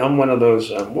 happy. I'm one of those,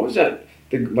 what was that?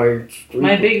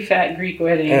 My big fat Greek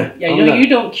wedding. Yeah, you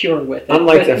don't cure with it, I'm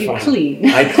like but that. You clean.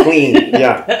 I clean,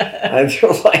 yeah. I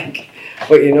feel like,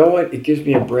 but you know what? It gives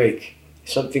me a break.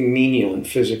 Something menial and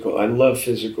physical. I love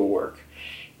physical work.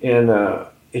 And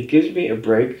it gives me a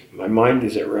break. My mind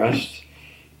is at rest.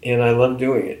 And I love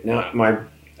doing it. Now,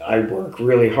 I work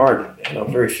really hard and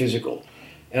I'm very physical.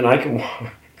 And I can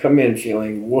come in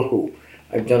feeling, whoa,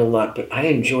 I've done a lot, but I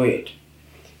enjoy it.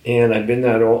 And I've been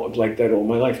like that all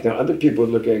my life. Now, other people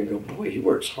look at it and go, boy, he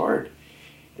works hard.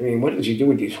 I mean, what does he do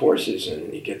with these horses?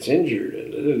 And he gets injured.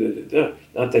 And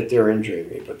Not that they're injuring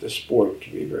me, but the sport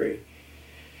can be very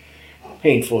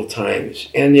painful at times.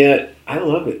 And yet, I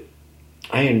love it.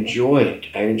 I enjoy it.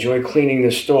 I enjoy cleaning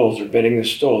the stalls or bedding the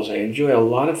stalls. I enjoy a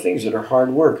lot of things that are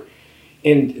hard work.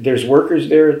 And there's workers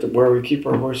there where we keep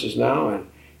our horses now. And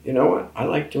you know what? I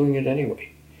like doing it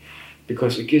anyway.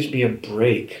 Because it gives me a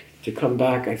break. To come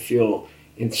back, I feel,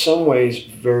 in some ways,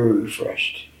 very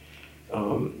refreshed.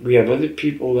 We have other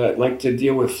people that like to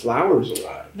deal with flowers a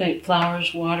lot. Like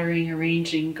flowers, watering,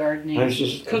 arranging, gardening,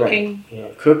 cooking. Right. Yeah.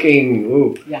 Cooking,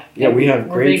 ooh. Yeah, we have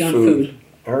great big on food.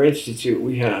 Our institute,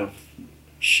 we have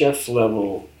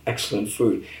chef-level excellent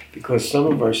food because some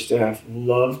of our staff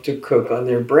love to cook on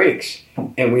their breaks.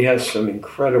 And we have some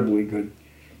incredibly good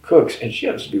cooks, and she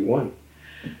happens to be one.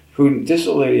 This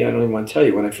old lady, I don't even want to tell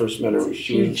you, when I first met her,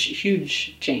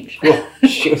 huge change. Well,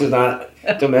 she was not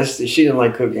domestic. She didn't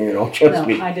like cooking at all, trust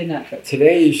me. No, I did not cook.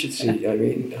 Today, you should see, I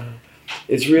mean,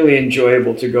 it's really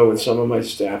enjoyable to go with some of my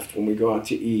staff when we go out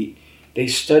to eat. They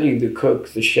study the cook,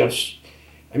 the chefs.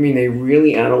 I mean, they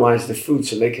really analyze the food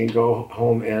so they can go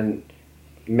home and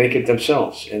make it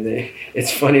themselves. And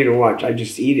it's funny to watch. I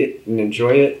just eat it and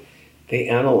enjoy it. They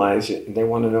analyze it, and they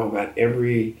want to know about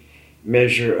every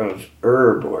measure of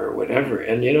herb or whatever.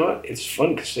 And you know what? It's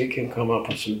fun because they can come up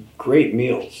with some great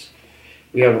meals.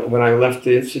 When I left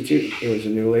the institute, there was a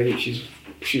new lady. She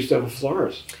used to have a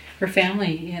florist. Her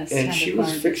family, yes. And she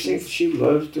was fixing, she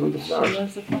loves doing the flowers. She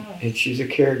loves the flowers. And she's a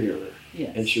caregiver.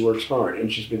 Yes. And she works hard.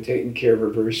 And she's been taking care of her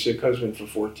very sick husband for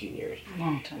 14 years.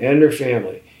 Long time. And her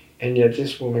family. And yet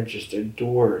this woman just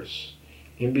adores,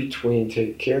 in between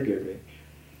caregiving,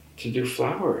 to do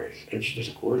flowers, and she does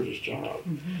a gorgeous job.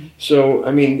 Mm-hmm. So,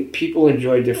 I mean, people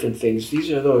enjoy different things.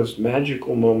 These are those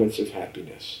magical moments of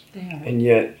happiness. They are. And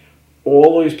yet,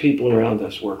 all those people around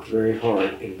us work very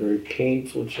hard in very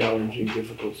painful, challenging,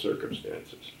 difficult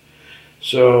circumstances.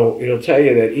 So, it'll tell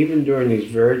you that even during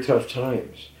these very tough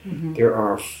times, there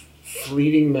are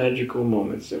fleeting, magical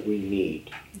moments that we need.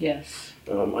 Yes.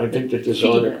 I think that this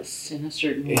heal us in a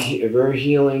certain way. Very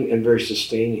healing and very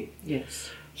sustaining. Yes.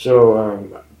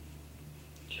 So,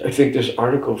 I think this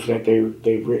article that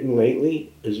they've written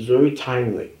lately is very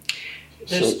timely.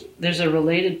 There's a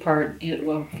related part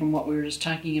from what we were just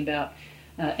talking about,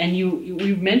 and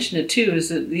you mentioned it too. Is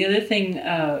that the other thing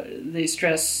they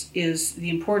stress is the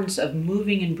importance of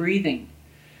moving and breathing,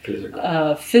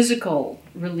 physical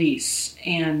release,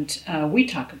 and we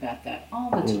talk about that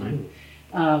all the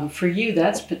time. For you,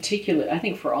 that's particular. I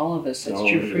think for all of us, that's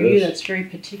true. For you, that's very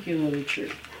particularly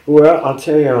true. Well, I'll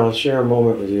tell you. I'll share a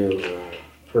moment with you.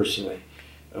 Personally,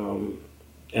 and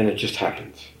it just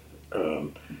happened.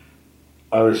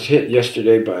 I was hit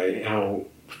yesterday by how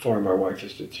far my wife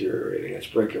is deteriorating. It's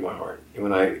breaking my heart. And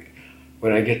when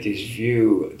I get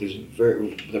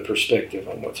the perspective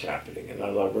on what's happening, and I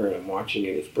love her and I'm watching it,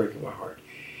 it's breaking my heart.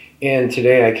 And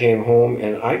today I came home,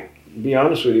 and be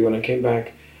honest with you, when I came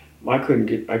back, I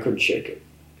couldn't shake it.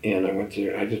 And I went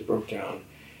there, I just broke down.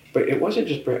 But it wasn't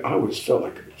just I always felt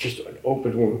like just an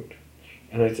open wound.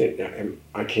 And I think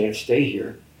I can't stay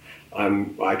here.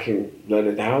 I can let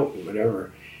it out and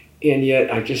whatever. And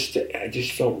yet I just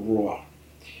felt raw.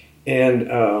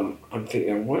 And I'm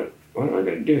thinking, what am I going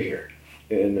to do here?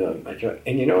 And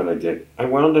and you know what I did? I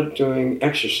wound up doing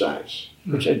exercise,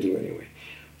 which I do anyway.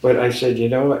 But I said, you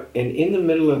know what? And in the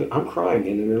middle of I'm crying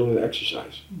in the middle of the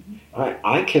exercise.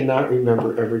 I cannot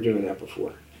remember ever doing that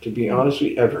before. To be honest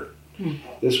with you, ever.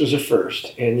 This was a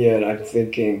first. And yet I'm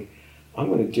thinking, I'm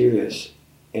going to do this.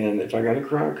 And if I got to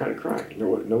cry, I got to cry.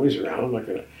 Nobody's around. I'm not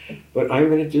going to. But I'm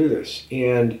going to do this.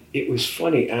 And it was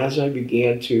funny as I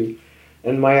began to.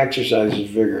 And my exercise is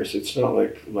vigorous. It's not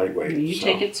like lightweight. You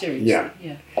take it seriously. Yeah.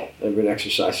 I've been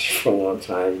exercising for a long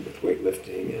time with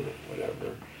weightlifting and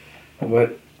whatever.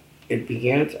 But I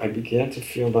began to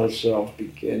feel myself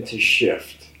begin to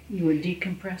shift. You were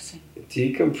decompressing.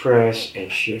 Decompress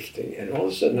and shifting. And all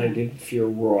of a sudden I didn't feel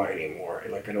raw anymore,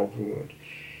 like an open wound.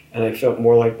 And I felt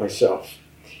more like myself.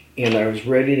 And I was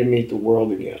ready to meet the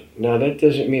world again. Now that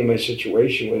doesn't mean my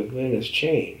situation with Lynn has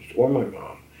changed, or my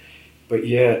mom. But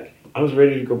yet, I was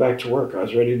ready to go back to work. I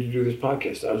was ready to do this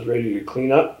podcast. I was ready to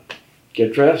clean up,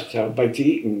 get dressed, have a bite to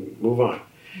eat, and move on.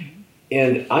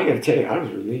 And I got to tell you, I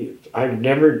was relieved. I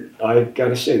got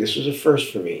to say, this was a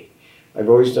first for me. I've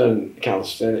always done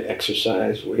calisthenics,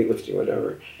 exercise, weightlifting,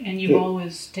 whatever. And you've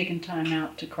always taken time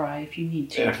out to cry if you need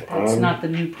to. That's not the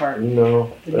new part.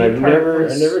 No, but I've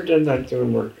never done that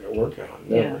doing workout.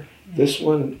 Never. Yeah. This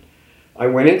one, I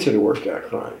went into the workout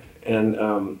crying,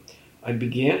 and I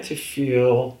began to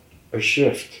feel a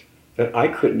shift that I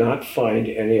could not find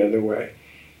any other way.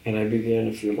 And I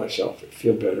began to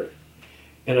feel better.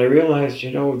 And I realized,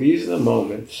 these are the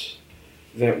moments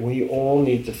that we all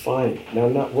need to find. Now,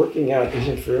 not working out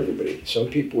isn't for everybody. Some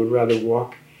people would rather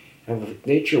have a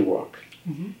nature walk.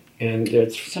 And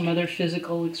that's some other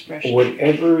physical expression.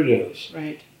 Whatever it is.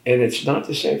 Right. And it's not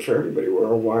the same for everybody.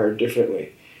 We're all wired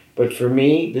differently. But for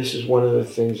me, this is one of the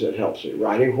things that helps me.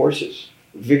 Riding horses.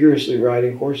 Vigorously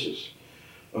riding horses.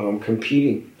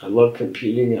 Competing. I love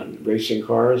competing on racing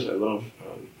cars. I love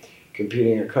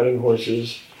competing on cutting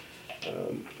horses.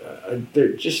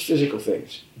 They're just physical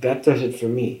things. That does it for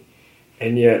me.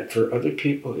 And yet, for other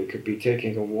people, it could be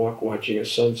taking a walk, watching a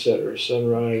sunset or a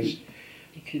sunrise.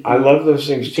 I love those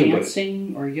things too.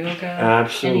 Dancing or yoga.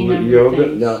 Absolutely. Yoga.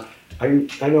 Now,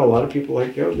 I know a lot of people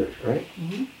like yoga, right?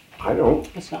 I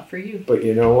don't. That's not for you. But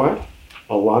you know what?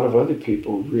 A lot of other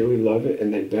people really love it,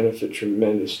 and they benefit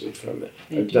tremendously from it.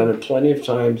 I've done it plenty of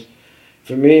times.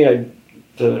 For me,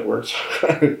 it doesn't work so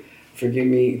good. Forgive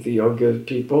me, the yoga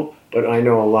people, but I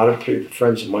know a lot of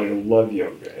friends of mine who love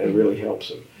yoga, and it really helps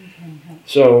them.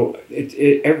 So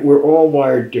we're all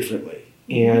wired differently,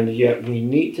 and yet we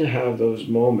need to have those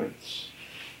moments,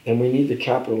 and we need to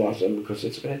capitalize on them because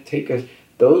it's going to take us.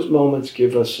 Those moments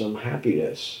give us some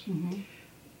happiness.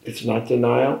 It's not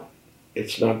denial.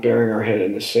 It's not burying our head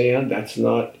in the sand. That's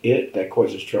not it. That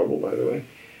causes trouble, by the way.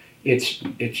 It's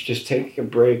just taking a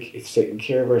break. It's taking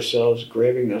care of ourselves,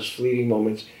 grabbing those fleeting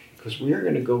moments. Because we're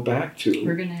going to go back to...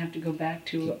 We're going to have to go back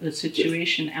to the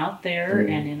situation out there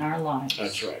and in our lives.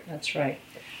 That's right. That's right.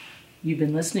 You've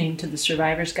been listening to The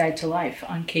Survivor's Guide to Life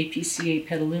on KPCA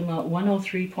Petaluma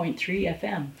 103.3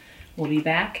 FM. We'll be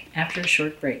back after a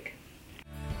short break.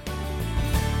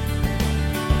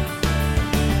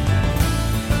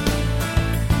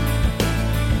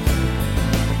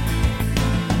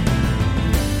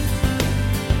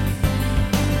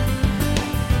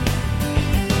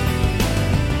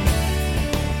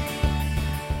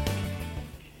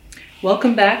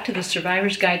 Welcome back to The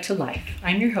Survivor's Guide to Life.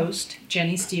 I'm your host,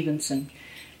 Jenny Stevenson.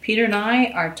 Peter and I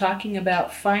are talking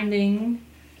about finding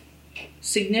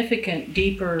significant,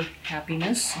 deeper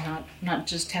happiness, not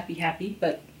just happy,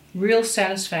 but real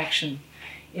satisfaction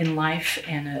in life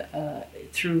and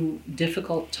through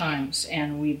difficult times.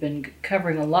 And we've been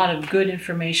covering a lot of good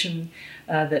information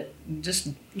that just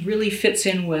really fits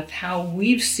in with how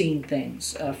we've seen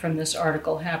things from this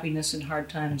article, Happiness in Hard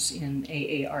Times in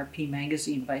AARP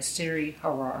Magazine by Sari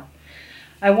Harar.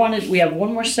 We have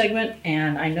one more segment,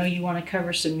 and I know you want to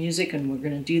cover some music, and we're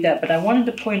going to do that, but I wanted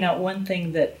to point out one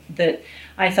thing that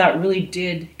I thought really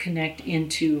did connect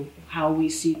into how we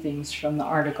see things from the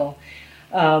article,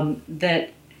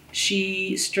 that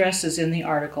she stresses in the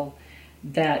article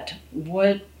that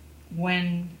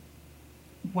when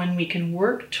we can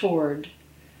work toward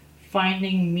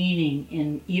finding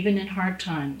meaning even in hard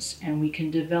times, and we can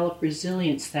develop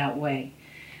resilience that way.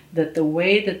 That the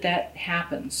way that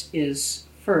happens is,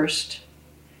 first,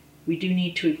 we do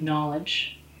need to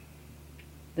acknowledge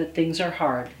that things are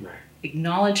hard. Right.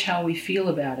 Acknowledge how we feel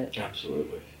about it.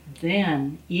 Absolutely.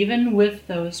 Then, even with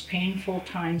those painful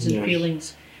times and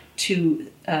feelings, to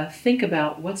think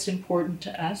about what's important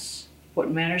to us,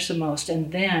 what matters the most,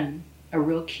 and then, a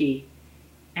real key,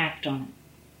 act on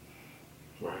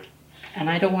it. Right. And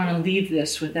I don't want to leave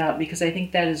this without, because I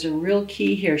think that is a real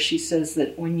key here. She says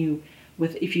that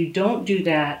if you don't do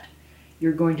that,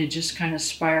 you're going to just kind of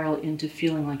spiral into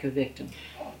feeling like a victim.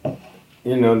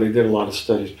 You know, they did a lot of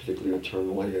studies, particularly on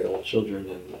terminally ill children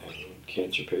and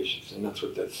cancer patients, and that's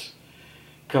what that's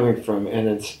coming from. And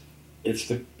it's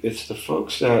the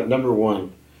folks that, number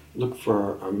one, look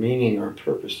for a meaning or a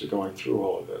purpose to going through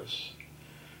all of this.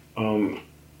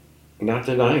 Not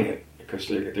denying it, because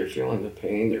they're feeling the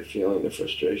pain, they're feeling the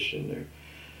frustration,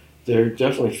 they're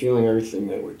definitely feeling everything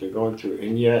that they're going through,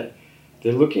 and yet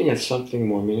they're looking at something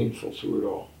more meaningful to it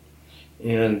all.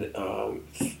 And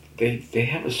they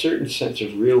have a certain sense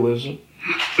of realism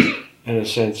and a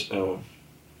sense of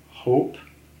hope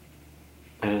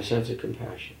and a sense of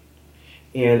compassion.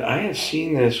 And I have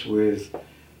seen this with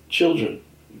children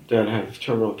that have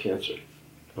terminal cancer.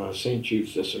 St.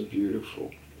 Jude's does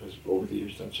over the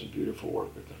years done some beautiful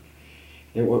work with them.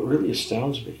 And what really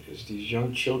astounds me is these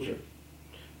young children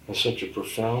have such a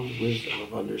profound wisdom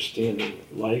of understanding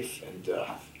life and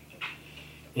death.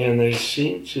 And they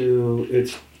seem to,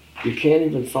 you can't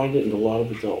even find it in a lot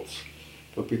of adults.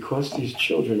 But because these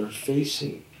children are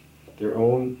facing their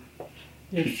own...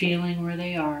 They're feeling where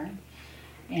they are.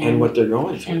 And what they're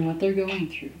going through. And what they're going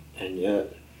through. And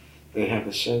yet, they have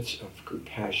a sense of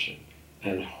compassion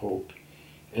and hope.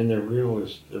 And they're very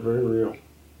real,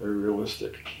 very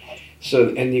realistic.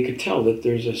 So, and you can tell that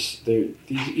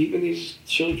even these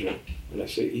children, when I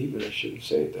say even, I shouldn't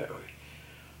say it that way,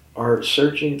 are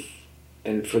searching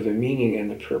for the meaning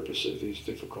and the purpose of these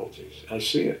difficulties. I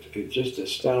see it. It just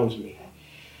astounds me.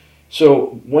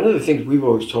 So one of the things we've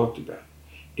always talked about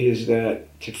is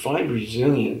that to find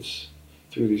resilience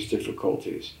through these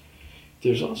difficulties,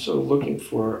 there's also looking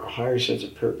for a higher sense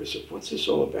of purpose of what's this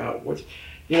all about?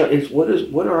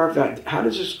 How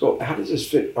does this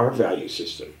fit our value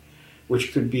system?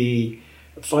 Which could be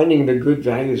finding the good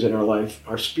values in our life,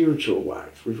 our spiritual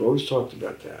life. We've always talked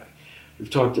about that. We've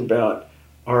talked about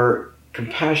our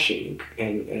compassion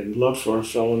and love for our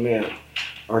fellow man,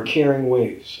 our caring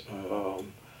ways.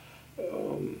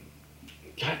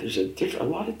 There's a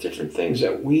lot of different things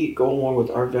that we go along with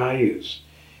our values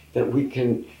that we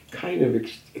can kind of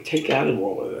take out of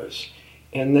all of this.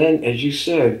 And then, as you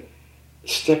said,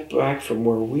 step back from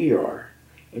where we are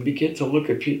and begin to look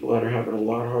at people that are having a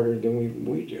lot harder than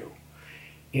we do.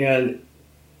 And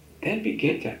then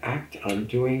begin to act on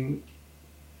doing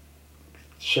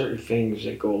certain things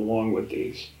that go along with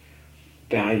these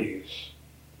values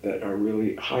that are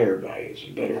really higher values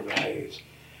and better values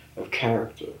of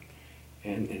character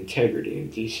and integrity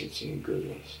and decency and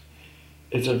goodness.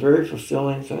 It's a very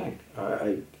fulfilling thing.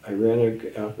 I ran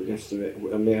up against a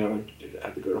man. I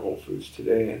had to go to Whole Foods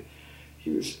today, and he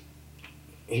was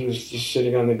just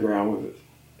sitting on the ground with it.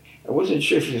 I wasn't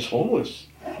sure if he was homeless.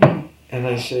 And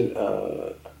I said,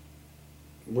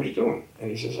 what are you doing?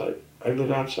 And he says, I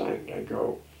live outside. And I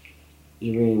go,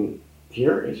 you mean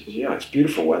here? He says, yeah, it's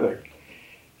beautiful weather.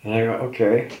 And I go,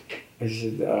 okay. I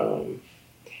said,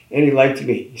 and he liked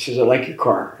me. He says, I like your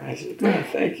car. I said, oh,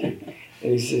 thank you.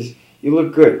 And he says, you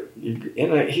look good. He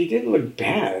didn't look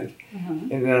bad.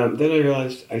 Mm-hmm. And then I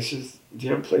realized, I said, do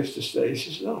you have a place to stay? He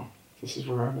says, no, this is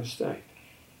where I'm going to stay.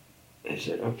 I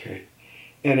said, okay.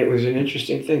 And it was an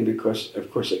interesting thing because,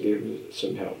 of course, I gave him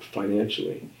some help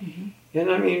financially. Mm-hmm.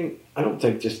 And I mean, I don't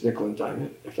take just nickel and dime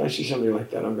it. If I see somebody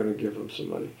like that, I'm going to give them some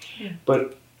money. Yeah.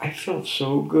 But I felt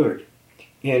so good.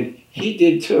 And he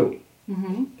did too.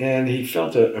 Mm-hmm. And he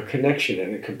felt a connection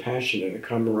and a compassion and a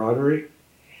camaraderie.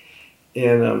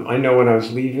 And I know when I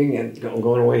was leaving and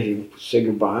going away, he would say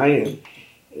goodbye. And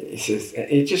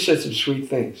he just said some sweet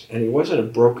things. And he wasn't a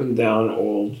broken down,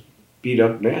 old, beat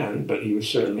up man, but he was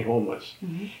certainly homeless.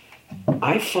 Mm-hmm.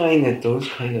 I find that those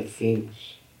kind of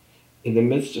things, in the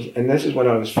midst of, and this is what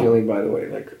I was feeling, by the way,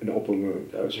 like an open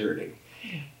wound, I was hurting,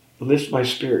 lift my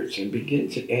spirits and begin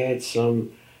to add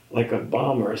some, like a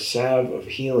balm or a salve of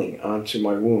healing onto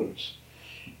my wounds.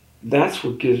 That's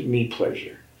what gives me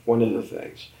pleasure, one of the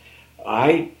things.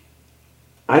 I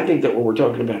think that what we're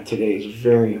talking about today is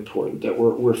very important, that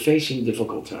we're facing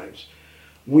difficult times.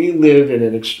 We live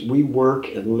we work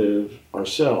and live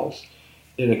ourselves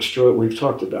in we've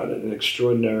talked about it, an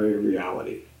extraordinary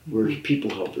reality. We're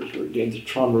people helpers. We're into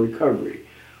trauma recovery.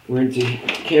 We're into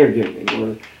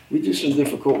caregiving. We do some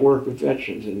difficult work with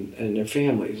veterans and their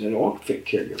families and all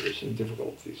caregivers in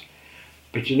difficulties.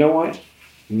 But you know what?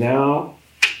 Now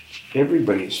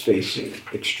everybody's facing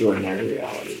extraordinary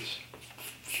realities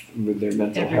with their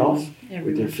mental health,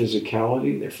 with their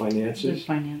physicality, their finances.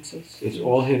 It's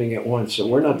all hitting at once. So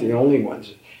we're not the only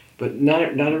ones. But not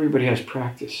everybody has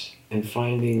practice in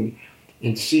finding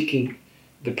and seeking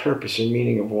the purpose and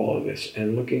meaning of all of this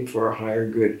and looking for a higher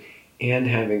good and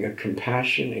having a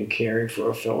compassion and caring for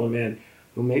a fellow man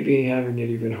who may be having it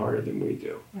even harder than we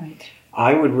do. Right.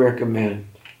 I would recommend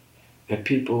that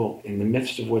people, in the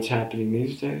midst of what's happening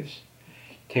these days,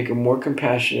 take a more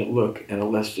compassionate look and a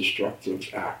less destructive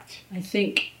act. I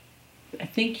think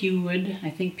you would. I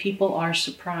think people are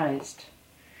surprised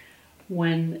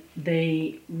when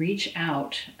they reach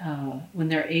out, when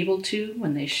they're able to,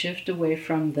 when they shift away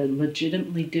from the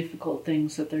legitimately difficult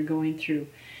things that they're going through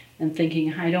and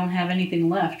thinking, I don't have anything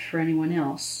left for anyone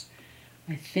else.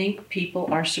 I think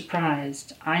people are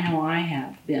surprised. I know I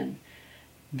have been,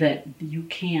 that you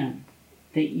can.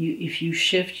 That if you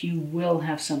shift, you will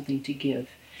have something to give.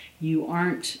 You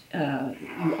aren't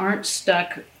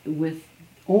stuck with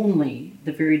only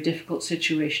the very difficult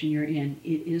situation you're in.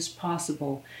 It is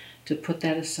possible to put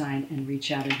that aside and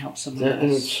reach out and help someone else.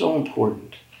 And it's so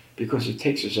important because it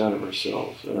takes us out of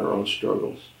ourselves and our own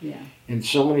struggles. Yeah. And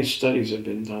so many studies have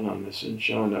been done on this and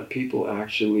shown that people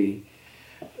actually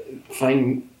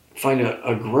find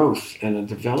a growth and a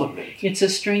development. It's a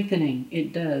strengthening.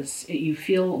 It does. You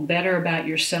feel better about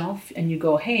yourself and you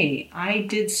go, hey, I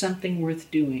did something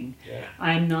worth doing. Yeah.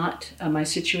 I'm not, my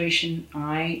situation,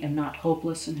 I am not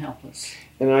hopeless and helpless.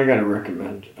 And I got to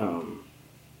recommend,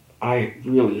 I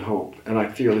really hope, and I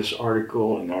feel this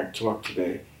article and our talk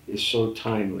today is so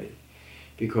timely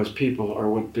because people are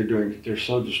what they're doing, they're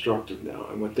so destructive now.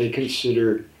 And what they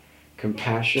consider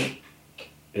compassion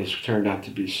has turned out to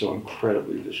be so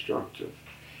incredibly destructive.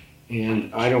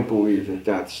 And I don't believe that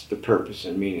that's the purpose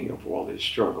and meaning of all these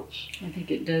struggles. I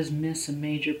think it does miss a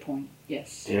major point,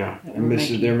 yes. Yeah, they're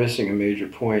missing a major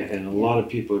point, and a lot of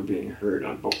people are being hurt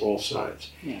on all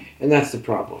sides. Yeah. And that's the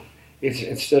problem. It's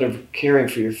instead of caring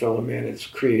for your fellow man,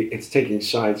 it's taking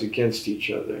sides against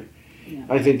each other. Yeah.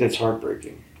 I think that's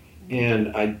heartbreaking.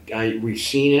 And we've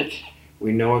seen it,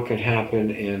 we know it could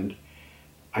happen, and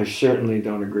I certainly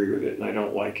don't agree with it, and I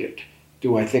don't like it.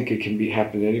 Do I think it can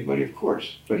happen to anybody? Of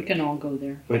course. But we can all go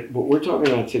there. But what we're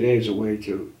talking about today is a way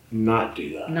to not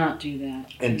do that. Not do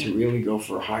that. And to really go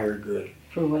for higher good.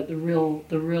 For what the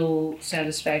real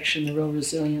satisfaction, the real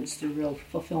resilience, the real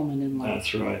fulfillment in life.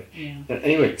 That's right. Yeah. But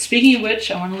anyway. Speaking of which,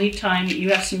 I want to leave time. You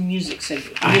have some music.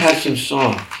 I have some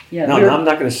songs. Yeah. No, I'm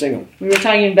not going to sing them. We were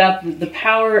talking about the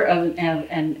power of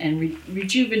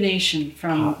rejuvenation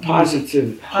from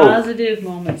positive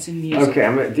moments in music.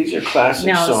 Okay, these are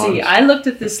classic songs. Now, see, I looked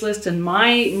at this list, and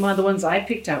the ones I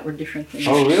picked out were different things.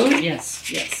 Oh, really?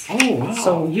 Yes. Oh, wow.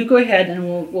 So you go ahead,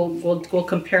 and we'll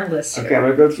compare lists. Okay, I'm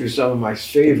going to go through some of my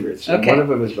favorites. Okay. One of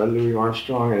them is by Louis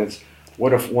Armstrong, and it's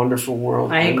 "What a Wonderful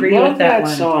World." I agree with that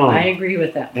one. Song. I agree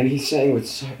with that. And he sang with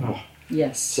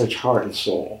such heart and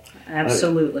soul.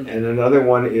 Absolutely. And another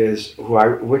one is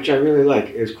which I really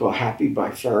like, is called "Happy" by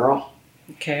Pharrell.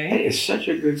 Okay. It is such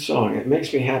a good song. It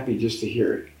makes me happy just to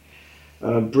hear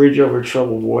it. "Bridge Over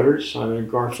Troubled Waters" Simon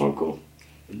 & Garfunkel.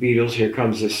 The Beatles, "Here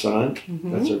Comes the Sun."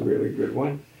 Mm-hmm. That's a really good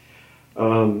one.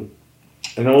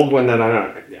 An old one that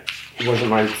it wasn't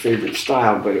my favorite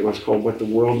style, but it was called "What the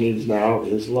World Needs Now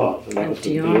Is Love." And that was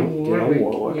Dionne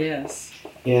Warwick. Yes.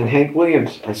 And Hank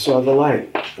Williams, "I Saw the Light."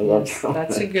 I love that.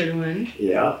 That's a good one.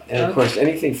 Yeah. And of course,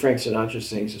 anything Frank Sinatra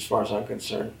sings, as far as I'm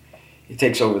concerned, he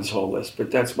takes over this whole list. But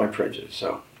that's my prejudice,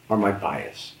 or my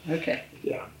bias. Okay.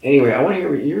 Yeah. Anyway, I want to hear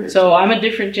what you're... So I'm a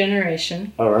different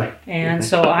generation. All right. And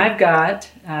so I've got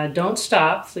 "Don't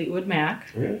Stop," Fleetwood Mac.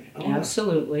 Really? Oh,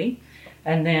 absolutely.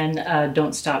 And then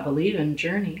 "Don't Stop Believin',"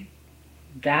 Journey.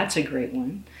 That's a great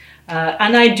one.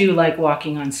 And I do like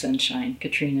 "Walking on Sunshine,"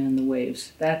 Katrina and the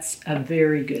Waves. That's a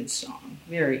very good song.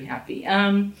 Very happy.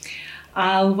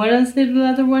 What is the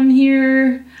other one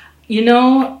here?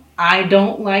 I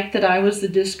don't like that I was the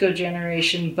disco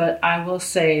generation, but I will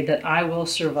say that "I Will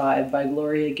Survive" by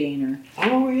Gloria Gaynor.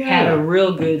 Oh, yeah. Had a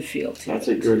real good feel to it. That's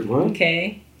a good one.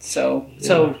 Okay. So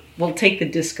we'll take the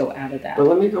disco out of that. But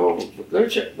let me go over.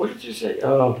 What did you say?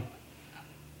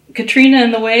 Katrina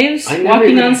and the Waves,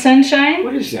 "Walking on Sunshine."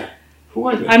 What is that? Who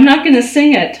was it? I'm not going to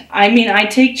sing it. I mean, I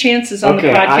take chances on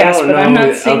the I podcast, don't but I'm know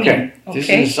not singing. Okay. Okay. This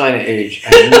is a sign of age.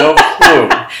 I have no clue.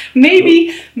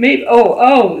 maybe.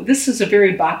 This is a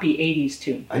very boppy 80s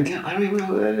tune. I don't even know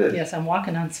who that is. Yes, I'm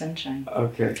Walking on Sunshine.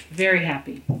 Okay. Very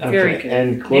happy. Okay. Very good.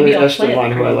 And Maybe Gloria I'll play it Estefan,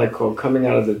 for who I you. like, called Coming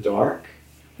Out of the Dark.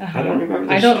 Uh-huh. I don't remember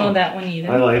this I don't song. know that one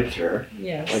either. I liked her.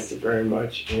 Yes. Liked it very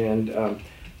much. And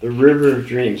The River of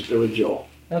Dreams, Billy Joel.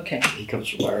 Okay. He comes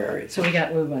from our area. So we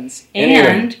got good ones. Anyway.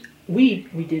 And we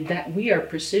did that. We are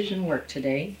precision work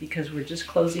today because we're just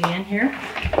closing in here.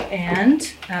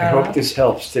 And I hope this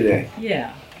helps today.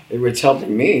 Yeah. It's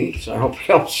helping me, so I hope it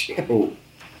helps you.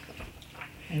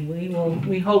 And we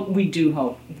do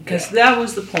hope, because that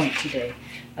was the point today.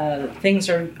 Things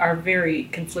are very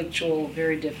conflictual,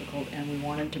 very difficult, and we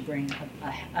wanted to bring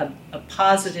a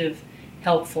positive,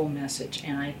 helpful message,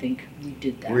 and I think we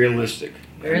did that. Realistic.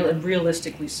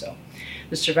 Realistically so.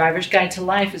 The Survivor's Guide to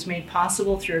Life is made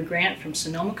possible through a grant from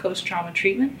Sonoma Coast Trauma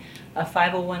Treatment, a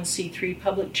 501c3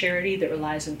 public charity that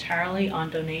relies entirely on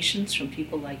donations from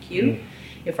people like you. Mm.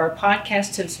 If our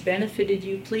podcast has benefited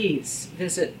you, please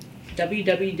visit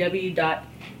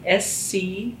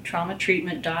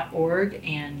www.sctraumatreatment.org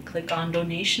and click on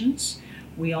donations.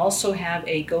 We also have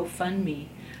a GoFundMe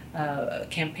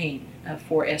campaign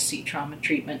for SC Trauma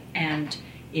Treatment, and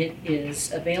it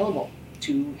is available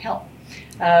to help.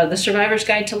 The Survivor's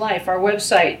Guide to Life, our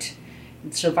website,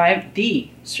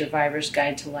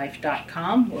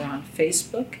 thesurvivorsguidetolife.com. We're on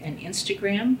Facebook and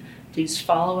Instagram. Please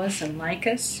follow us and like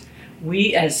us.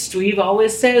 We, as Steve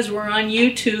always says, we're on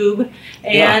YouTube,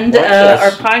 and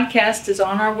our podcast is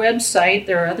on our website.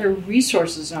 There are other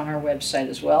resources on our website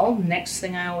as well. Next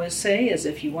thing I always say is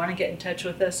if you want to get in touch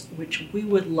with us, which we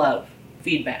would love,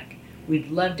 feedback. We'd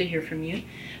love to hear from you.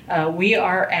 We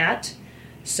are at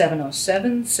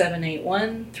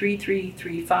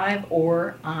 707-781-3335,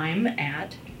 or I'm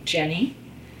at Jenny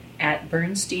at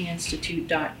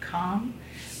BernsteinInstitute.com.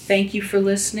 Thank you for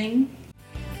listening.